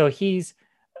 So he's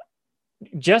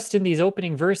just in these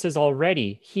opening verses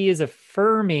already, he is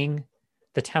affirming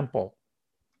the temple,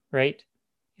 right?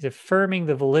 He's affirming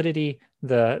the validity,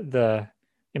 the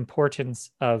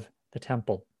importance of the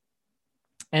temple.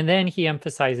 And then he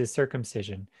emphasizes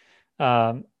circumcision.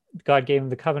 God gave him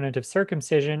the covenant of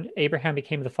circumcision. Abraham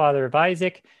became the father of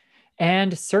Isaac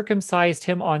and circumcised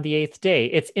him on the 8th day.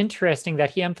 It's interesting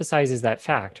that he emphasizes that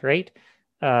fact, right?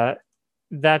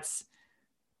 This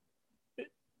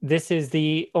is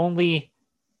the only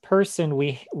person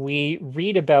we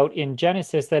read about in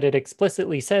Genesis that it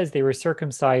explicitly says they were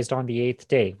circumcised on the 8th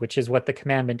day, which is what the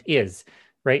commandment is,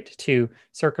 right? To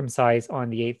circumcise on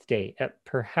the 8th day.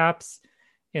 Perhaps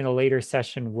in a later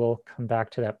session, we'll come back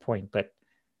to that point, but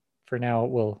for now,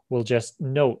 we'll just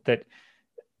note that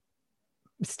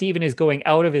Stephen is going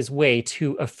out of his way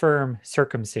to affirm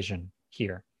circumcision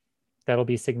here. That'll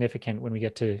be significant when we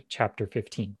get to chapter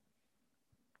 15.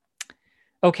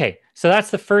 Okay, so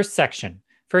that's the first section.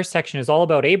 First section is all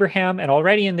about Abraham, and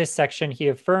already in this section, he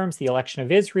affirms the election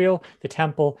of Israel, the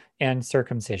temple, and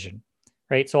circumcision,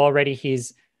 right? So already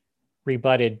he's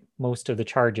rebutted most of the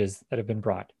charges that have been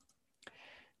brought.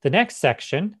 The next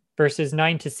section, verses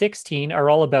 9 to 16,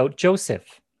 are all about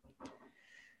Joseph.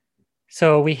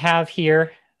 So we have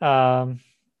here,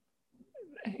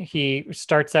 he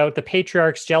starts out, the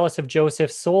patriarchs jealous of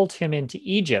Joseph sold him into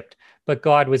Egypt, but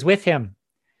God was with him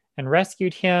and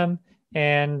rescued him.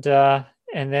 And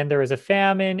then there was a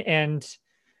famine, and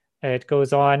it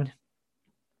goes on.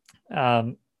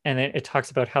 And it talks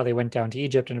about how they went down to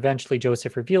Egypt, and eventually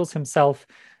Joseph reveals himself.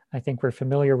 I think we're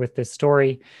familiar with this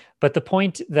story. But the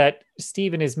point that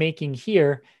Stephen is making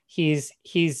here, he's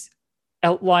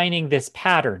outlining this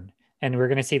pattern. And we're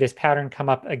going to see this pattern come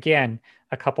up again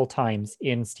a couple times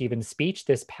in Stephen's speech,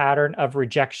 this pattern of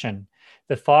rejection.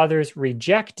 The fathers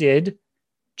rejected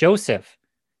Joseph.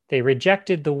 They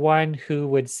rejected the one who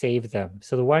would save them.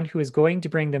 So the one who is going to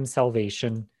bring them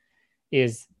salvation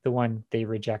is the one they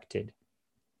rejected,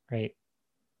 right?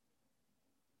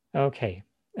 Okay.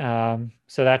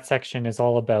 So that section is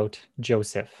all about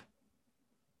Joseph.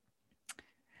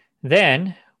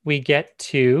 Then we get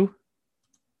to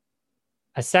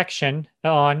a section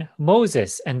on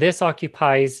Moses, and this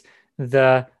occupies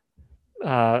the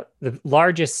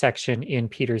largest section in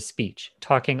Peter's speech,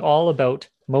 talking all about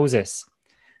Moses.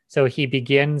 So he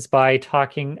begins by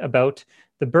talking about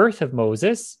the birth of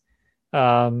Moses,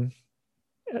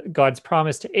 God's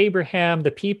promise to Abraham,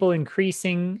 the people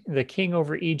increasing, the king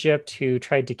over Egypt who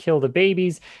tried to kill the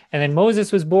babies. And then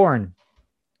Moses was born,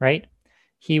 right?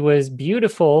 He was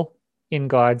beautiful in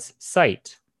God's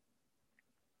sight.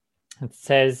 It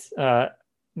says that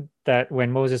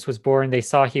when Moses was born, they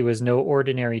saw he was no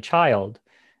ordinary child.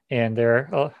 And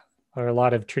there are a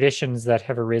lot of traditions that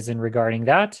have arisen regarding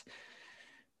that.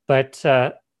 But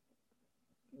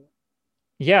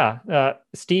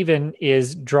Stephen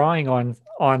is drawing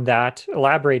on that,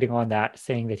 elaborating on that,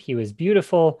 saying that he was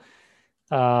beautiful.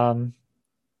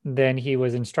 then he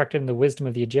was instructed in the wisdom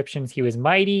of the Egyptians. He was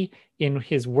mighty in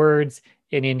his words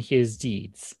and in his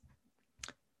deeds.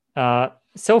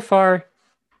 So far,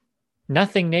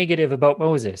 nothing negative about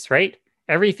Moses, right?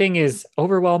 Everything is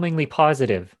overwhelmingly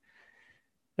positive.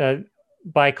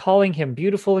 By calling him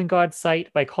beautiful in God's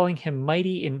sight, by calling him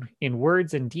mighty in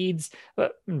words and deeds.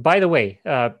 By the way,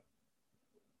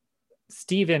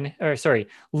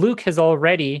 Luke has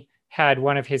already had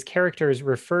one of his characters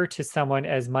refer to someone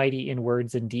as mighty in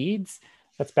words and deeds.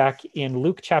 That's back in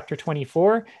Luke chapter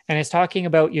 24, and is talking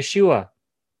about Yeshua.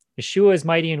 Yeshua is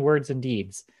mighty in words and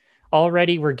deeds.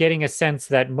 Already we're getting a sense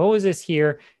that Moses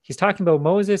here, he's talking about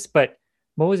Moses, but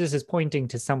Moses is pointing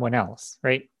to someone else,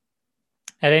 right?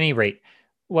 At any rate,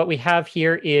 what we have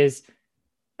here is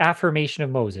affirmation of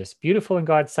Moses. Beautiful in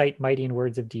God's sight, mighty in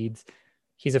words of deeds.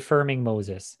 He's affirming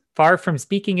Moses. Far from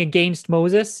speaking against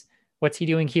Moses, what's he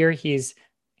doing here? He's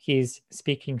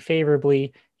speaking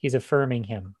favorably. He's affirming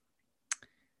him.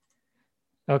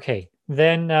 Okay,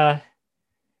 then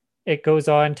it goes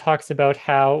on, talks about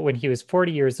how when he was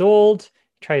 40 years old,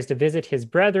 he tries to visit his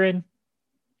brethren.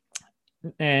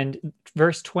 And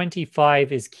verse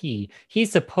 25 is key. He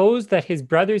supposed that his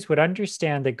brothers would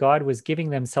understand that God was giving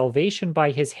them salvation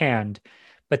by his hand,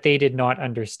 but they did not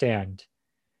understand.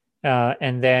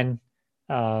 And then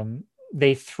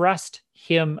they thrust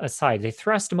him aside. They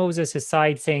thrust Moses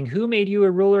aside, saying, "Who made you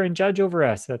a ruler and judge over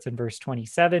us?" That's in verse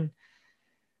 27.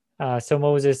 So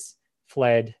Moses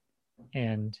fled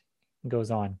and goes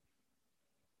on.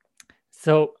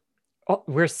 So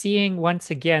we're seeing once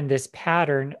again this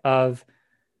pattern of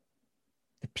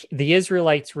the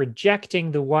Israelites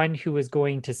rejecting the one who is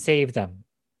going to save them,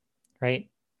 right?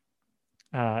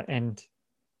 And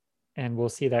we'll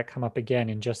see that come up again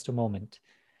in just a moment.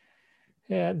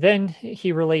 Then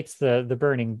he relates the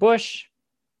burning bush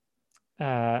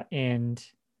and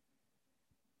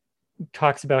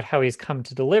talks about how he's come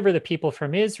to deliver the people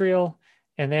from Israel.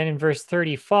 And then in verse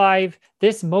 35,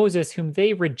 this Moses whom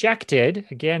they rejected,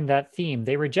 again, that theme,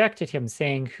 they rejected him,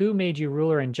 saying, "Who made you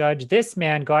ruler and judge?" This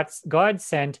man God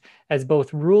sent as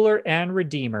both ruler and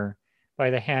redeemer by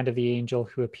the hand of the angel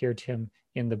who appeared to him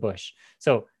in the bush.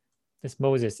 So this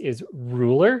Moses is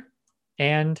ruler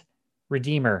and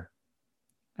redeemer.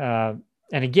 And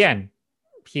again,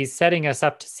 he's setting us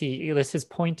up to see, this is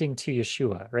pointing to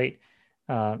Yeshua, right?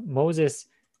 Moses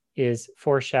is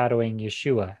foreshadowing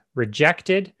Yeshua,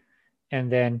 rejected,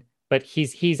 and then, but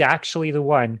he's actually the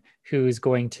one who's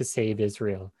going to save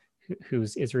Israel,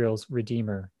 who's Israel's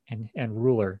redeemer and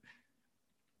ruler.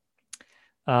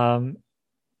 And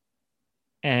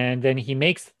then he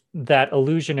makes that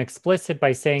allusion explicit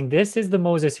by saying, "This is the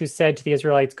Moses who said to the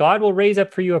Israelites, God will raise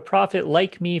up for you a prophet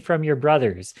like me from your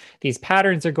brothers." These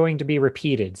patterns are going to be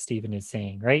repeated, Stephen is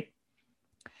saying, right?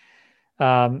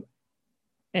 And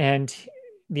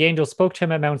the angel spoke to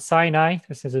him at Mount Sinai.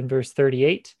 This is in verse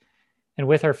 38. And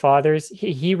with our fathers,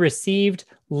 he received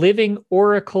living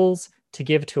oracles to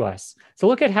give to us. So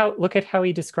look at how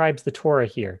he describes the Torah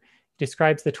here. He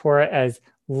describes the Torah as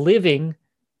living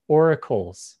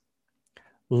oracles.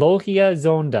 Lohia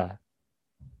zonda.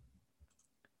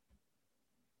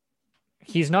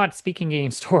 He's not speaking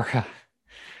against Torah,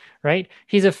 right?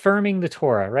 He's affirming the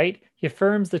Torah, right? He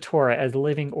affirms the Torah as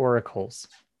living oracles.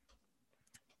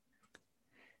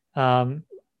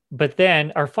 But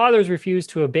then our fathers refused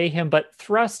to obey him, but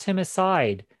thrust him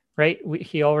aside, right?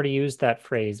 He already used that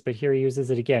phrase, but here he uses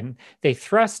it again. They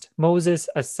thrust Moses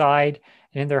aside,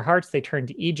 and in their hearts they turned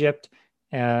to Egypt,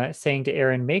 saying to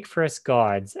Aaron, "Make for us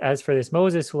gods. As for this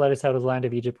Moses who led us out of the land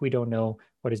of Egypt, we don't know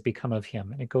what has become of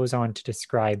him." And it goes on to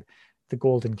describe the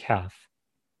golden calf.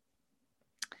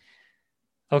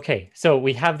 Okay, so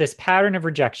we have this pattern of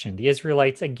rejection. The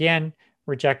Israelites again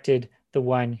rejected the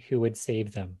one who would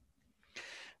save them.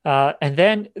 And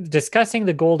then discussing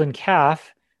the golden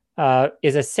calf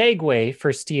is a segue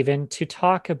for Stephen to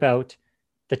talk about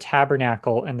the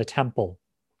tabernacle and the temple,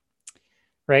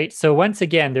 right? So once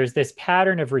again, there's this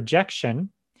pattern of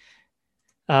rejection,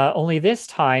 only this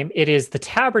time it is the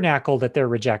tabernacle that they're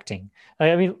rejecting.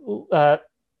 I mean,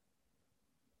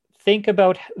 think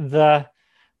about the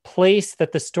place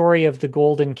that the story of the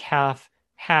golden calf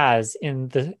has in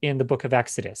the book of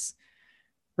Exodus.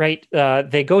 Right,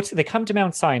 they come to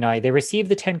Mount Sinai. They receive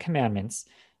the 10 Commandments,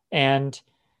 and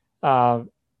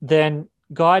then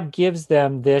God gives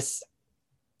them this,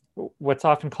 what's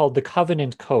often called the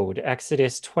Covenant Code,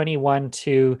 Exodus 21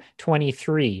 to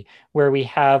 23, where we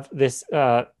have this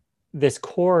this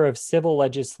core of civil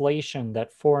legislation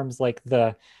that forms like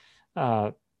the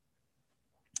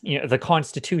the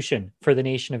constitution for the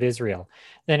nation of Israel.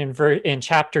 Then in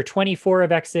chapter 24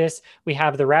 of Exodus, we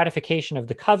have the ratification of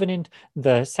the covenant.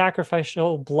 The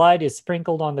sacrificial blood is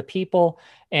sprinkled on the people,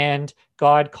 and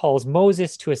God calls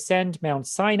Moses to ascend Mount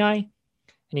Sinai.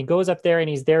 And he goes up there, and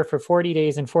he's there for 40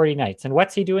 days and 40 nights. And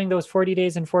what's he doing those 40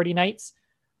 days and 40 nights?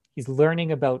 He's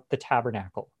learning about the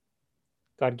tabernacle.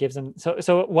 God gives him,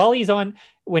 so while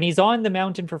when he's on the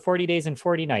mountain for 40 days and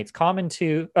 40 nights,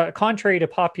 contrary to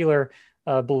popular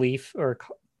belief or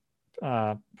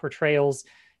portrayals,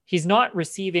 he's not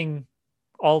receiving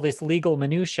all this legal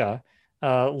minutia,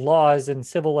 laws and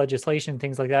civil legislation,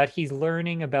 things like that. He's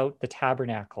learning about the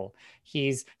tabernacle.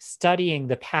 He's studying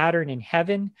the pattern in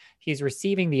heaven. He's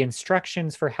receiving the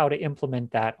instructions for how to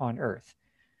implement that on earth.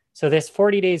 So this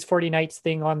 40 days, 40 nights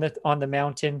thing on the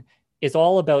mountain is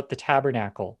all about the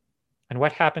tabernacle. And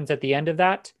what happens at the end of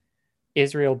that?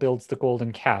 Israel builds the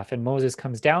golden calf, and Moses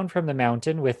comes down from the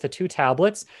mountain with the 2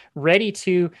 tablets, ready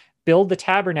to build the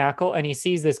tabernacle, and he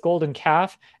sees this golden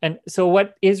calf. And so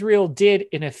what Israel did,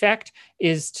 in effect,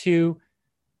 is to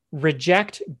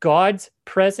reject God's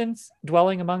presence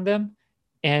dwelling among them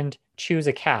and choose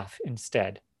a calf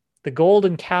instead. The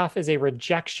golden calf is a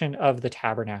rejection of the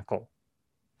tabernacle.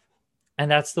 And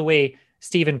that's the way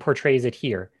Stephen portrays it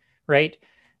here, right?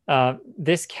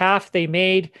 This calf they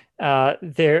made,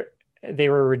 they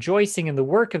were rejoicing in the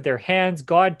work of their hands.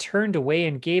 God turned away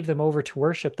and gave them over to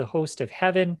worship the host of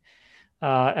heaven,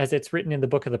 as it's written in the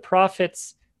book of the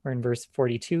prophets. We're in verse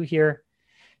 42 here.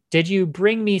 Did you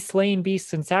bring me slain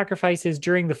beasts and sacrifices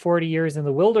during the 40 years in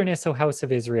the wilderness, O house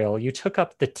of Israel? You took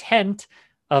up the tent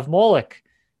of Moloch.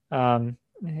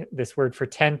 This word for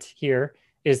tent here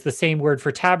is the same word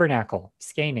for tabernacle,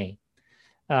 skene.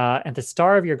 And the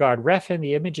star of your God, Rephan,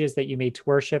 the images that you made to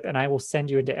worship, and I will send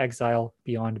you into exile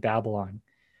beyond Babylon.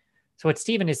 So what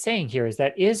Stephen is saying here is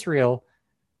that Israel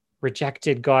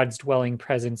rejected God's dwelling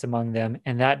presence among them,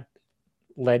 and that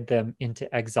led them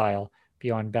into exile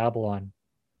beyond Babylon.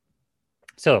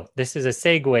 So this is a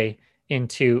segue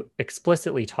into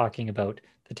explicitly talking about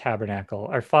the tabernacle.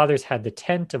 Our fathers had the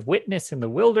tent of witness in the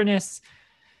wilderness,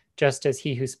 just as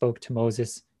he who spoke to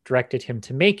Moses directed him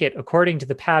to make it according to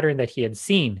the pattern that he had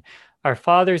seen. Our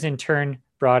fathers, in turn,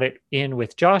 brought it in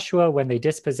with Joshua when they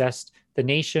dispossessed the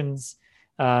nations.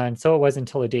 And so it was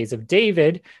until the days of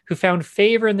David, who found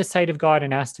favor in the sight of God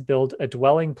and asked to build a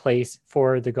dwelling place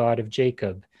for the God of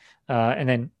Jacob. And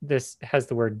then this has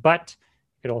the word but.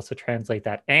 You could also translate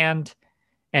that and.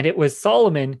 And it was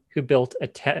Solomon who built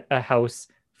a house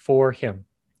for him.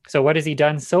 So what has he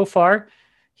done so far?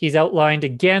 He's outlined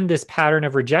again this pattern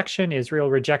of rejection,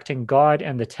 Israel rejecting God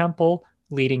and the temple,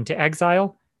 leading to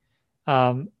exile.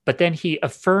 But then he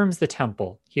affirms the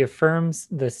temple. He affirms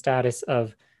the status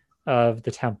of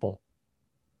the temple.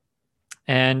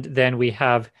 And then we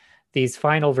have these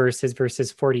final verses,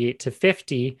 verses 48 to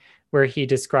 50, where he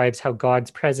describes how God's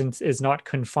presence is not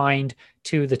confined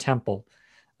to the temple.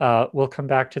 We'll come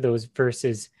back to those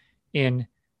verses in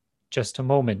just a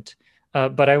moment.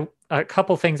 But a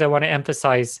couple things I want to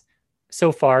emphasize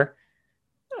so far.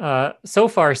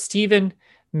 Stephen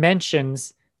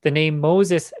mentions the name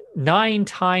Moses 9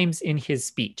 times in his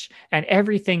speech, and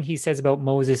everything he says about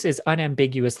Moses is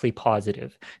unambiguously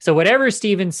positive. So whatever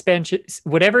Stephen's speech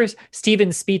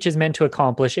is meant to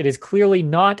accomplish, it is clearly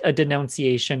not a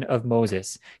denunciation of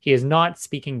Moses. He is not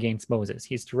speaking against Moses.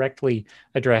 He's directly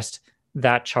addressed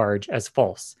that charge as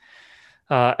false.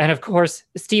 And of course,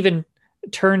 Stephen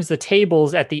turns the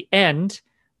tables at the end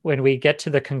when we get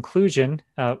to the conclusion.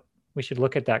 We should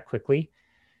look at that quickly.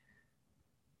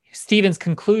 Stephen's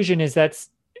conclusion is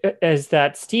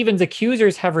that Stephen's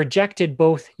accusers have rejected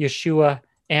both Yeshua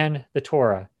and the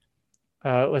Torah.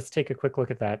 Let's take a quick look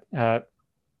at that.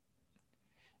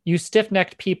 You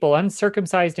stiff-necked people,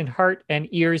 uncircumcised in heart and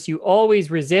ears, you always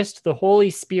resist the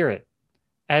Holy Spirit.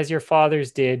 As your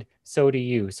fathers did, so do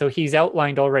you. So he's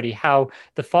outlined already how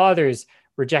the fathers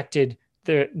rejected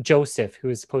Joseph, who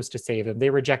was supposed to save them. They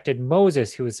rejected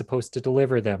Moses, who was supposed to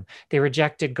deliver them. They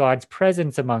rejected God's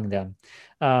presence among them.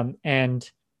 And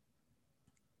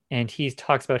he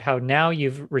talks about how now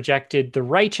you've rejected the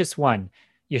righteous one,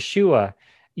 Yeshua.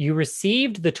 You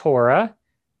received the Torah,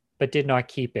 but did not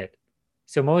keep it.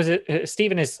 So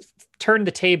Stephen has turned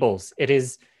the tables. It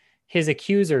is his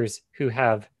accusers who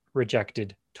have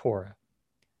rejected Torah.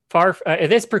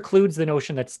 This precludes the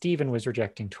notion that Stephen was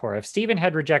rejecting Torah. If Stephen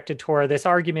had rejected Torah, this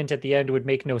argument at the end would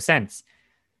make no sense.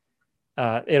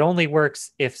 It only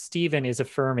works if Stephen is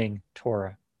affirming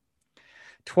Torah.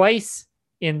 Twice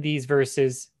in these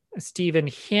verses, Stephen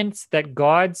hints that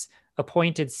God's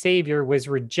appointed Savior was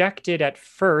rejected at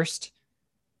first,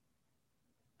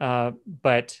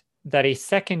 but that a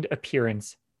second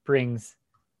appearance brings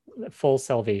full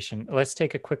salvation. Let's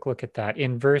take a quick look at that.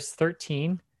 In verse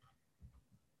 13,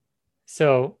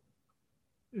 so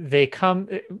they come,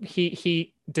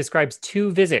 he describes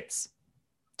two visits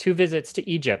to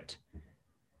Egypt.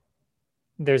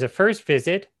 There's a first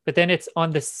visit, but then it's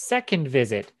on the second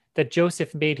visit that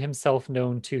Joseph made himself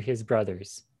known to his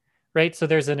brothers, right? So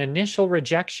there's an initial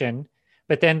rejection,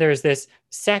 but then there's this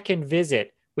second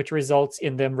visit, which results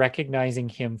in them recognizing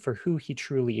him for who he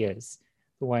truly is,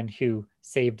 the one who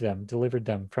saved them, delivered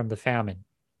them from the famine,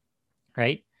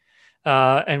 right?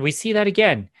 And we see that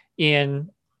again in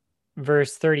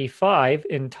verse 35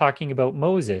 in talking about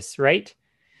Moses, right?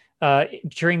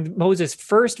 During Moses'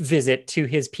 first visit to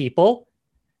his people,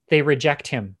 they reject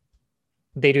him.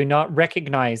 They do not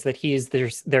recognize that he is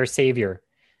their savior.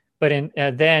 But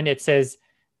then it says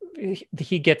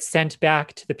he gets sent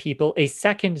back to the people a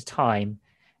second time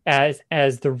as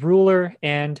the ruler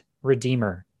and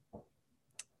redeemer.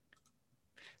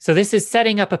 So this is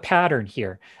setting up a pattern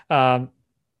here.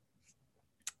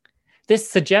 This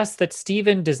suggests that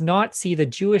Stephen does not see the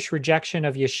Jewish rejection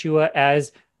of Yeshua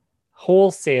as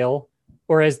wholesale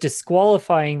or as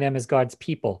disqualifying them as God's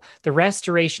people. The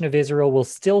restoration of Israel will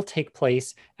still take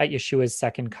place at Yeshua's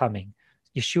second coming.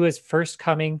 Yeshua's first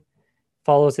coming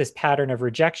follows this pattern of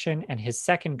rejection, and his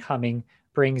second coming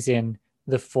brings in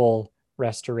the full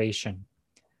restoration.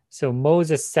 So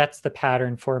Moses sets the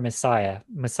pattern for Messiah.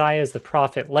 Messiah is the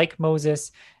prophet like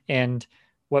Moses, and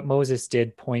what Moses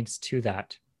did points to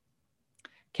that.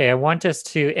 Okay, I want us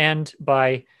to end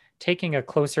by taking a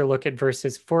closer look at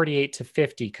verses 48 to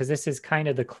 50, because this is kind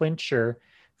of the clincher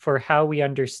for how we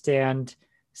understand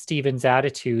Stephen's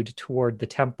attitude toward the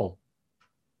temple.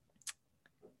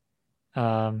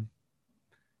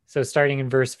 So starting in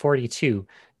verse 42,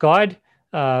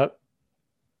 sorry,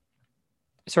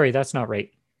 that's not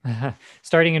right.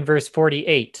 Starting in verse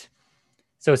 48.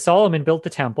 So Solomon built the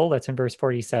temple, that's in verse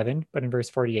 47, but in verse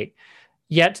 48.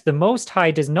 Yet the Most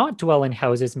High does not dwell in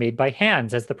houses made by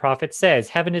hands, as the prophet says,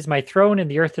 heaven is my throne and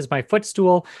the earth is my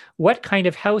footstool. What kind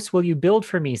of house will you build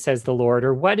for me, says the Lord,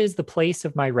 or what is the place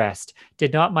of my rest?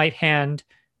 Did not my hand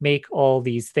make all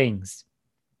these things?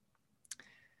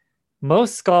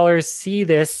 Most scholars see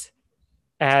this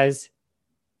as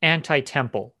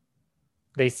anti-temple.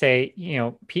 They say,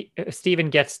 Stephen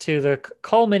gets to the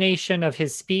culmination of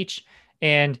his speech,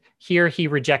 and here he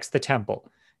rejects the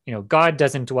temple. God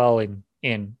doesn't dwell in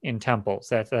temples.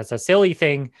 That's a silly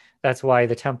thing. That's why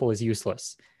the temple is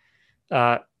useless.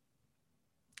 There's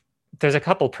a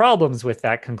couple problems with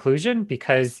that conclusion,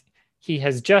 because he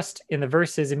has just, in the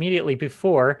verses immediately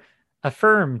before,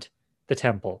 affirmed the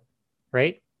temple,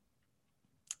 right?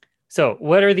 So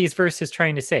what are these verses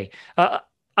trying to say?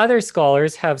 Other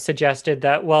scholars have suggested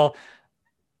that,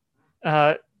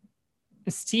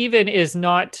 Stephen is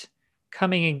not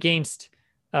coming against,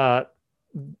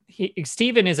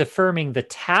 Stephen is affirming the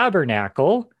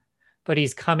tabernacle, but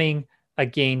he's coming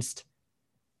against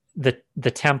the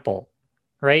temple,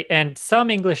 right? And some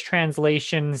English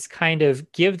translations kind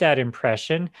of give that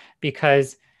impression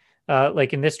because,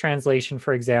 like in this translation,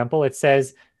 for example, it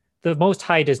says, the Most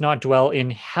High does not dwell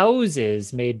in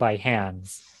houses made by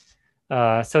hands.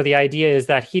 So the idea is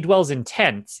that he dwells in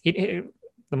tents. The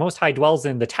Most High dwells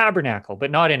in the tabernacle,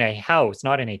 but not in a house,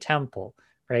 not in a temple,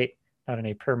 right? Not in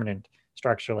a permanent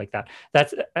structure like that.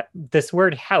 That's this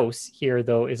word house here,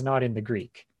 though, is not in the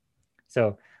Greek.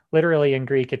 So literally in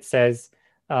Greek, it says,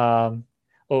 the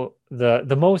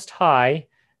Most High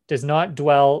does not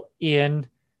dwell in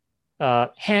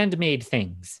handmade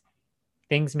things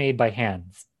made by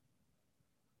hands.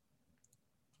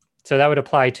 So that would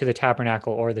apply to the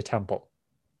tabernacle or the temple.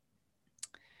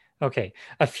 Okay,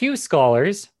 a few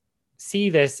scholars see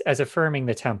this as affirming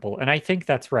the temple, and I think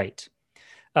that's right.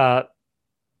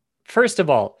 First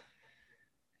of all,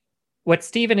 what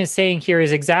Stephen is saying here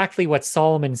is exactly what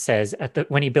Solomon says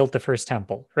when he built the first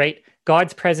temple, right?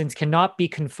 God's presence cannot be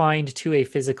confined to a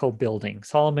physical building.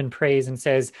 Solomon prays and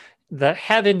says, the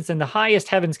heavens and the highest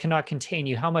heavens cannot contain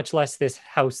you, how much less this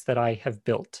house that I have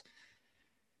built.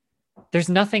 There's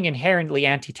nothing inherently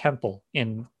anti-temple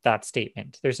in that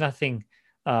statement. There's nothing,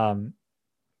 Solomon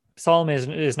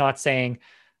is not saying,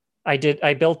 I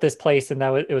built this place and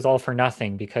it was all for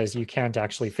nothing because you can't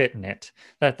actually fit in it.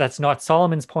 That's not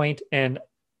Solomon's point, and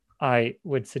I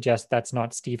would suggest that's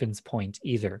not Stephen's point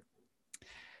either.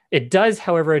 It does,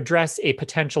 however, address a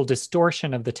potential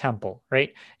distortion of the temple,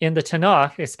 right? In the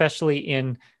Tanakh, especially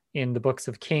in the books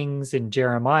of Kings and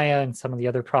Jeremiah and some of the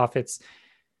other prophets,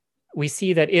 we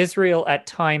see that Israel at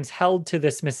times held to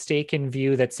this mistaken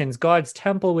view that since God's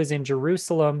temple was in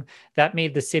Jerusalem, that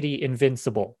made the city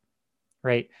invincible,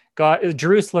 right?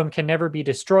 Jerusalem can never be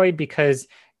destroyed because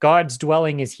God's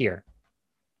dwelling is here.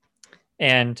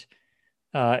 And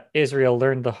Israel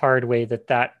learned the hard way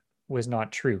that was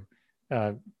not true.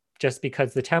 Just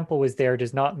because the temple was there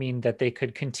does not mean that they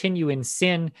could continue in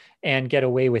sin and get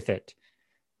away with it.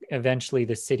 Eventually,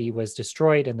 the city was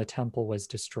destroyed and the temple was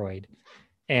destroyed.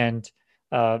 And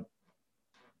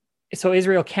so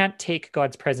Israel can't take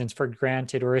God's presence for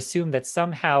granted or assume that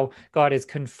somehow God is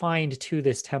confined to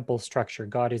this temple structure.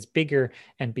 God is bigger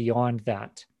and beyond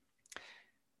that.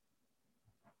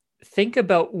 Think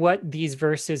about what these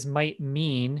verses might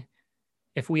mean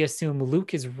if we assume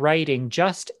Luke is writing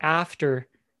just after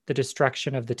the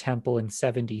destruction of the temple in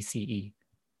 70 CE.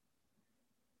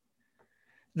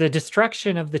 The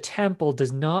destruction of the temple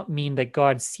does not mean that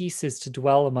God ceases to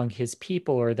dwell among his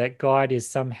people or that God is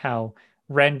somehow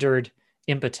rendered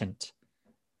impotent.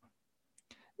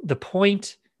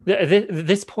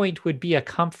 This point would be a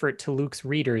comfort to Luke's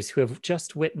readers who have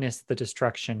just witnessed the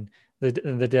destruction,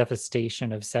 the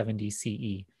devastation of 70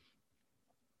 CE.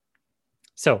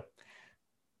 So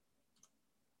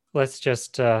let's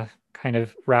just kind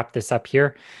of wrap this up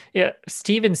here.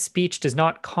 Stephen's speech does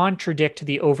not contradict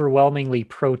the overwhelmingly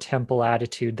pro-temple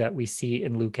attitude that we see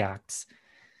in Luke Acts.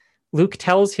 Luke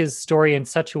tells his story in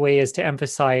such a way as to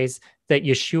emphasize that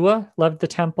Yeshua loved the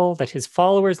temple, that his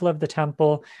followers loved the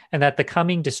temple, and that the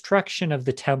coming destruction of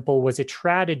the temple was a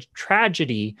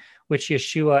tragedy which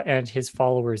Yeshua and his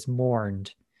followers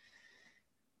mourned.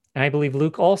 And I believe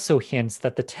Luke also hints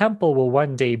that the temple will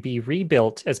one day be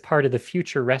rebuilt as part of the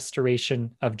future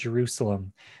restoration of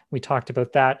Jerusalem. We talked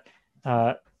about that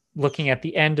looking at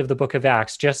the end of the book of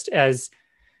Acts, just as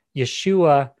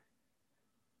Yeshua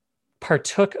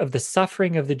partook of the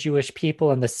suffering of the Jewish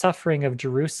people and the suffering of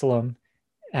Jerusalem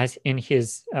as in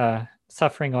his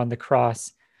suffering on the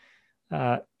cross.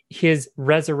 His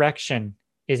resurrection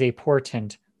is a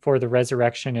portent for the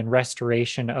resurrection and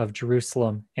restoration of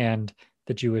Jerusalem and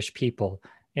the Jewish people.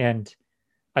 And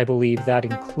I believe that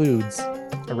includes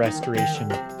a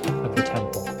restoration of the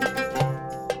temple.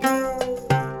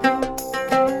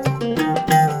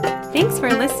 Thanks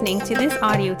for listening to this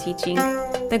audio teaching.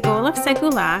 The goal of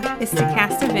Segula is to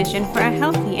cast a vision for a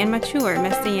healthy and mature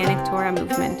Messianic Torah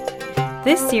movement.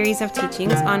 This series of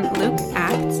teachings on Luke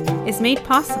Acts is made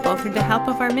possible through the help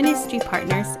of our ministry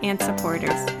partners and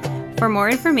supporters. For more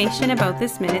information about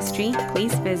this ministry,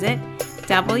 please visit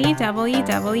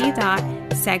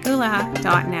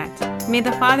www.segula.net. May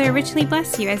the Father richly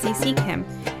bless you as you seek Him,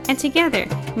 and together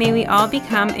may we all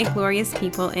become a glorious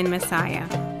people in Messiah.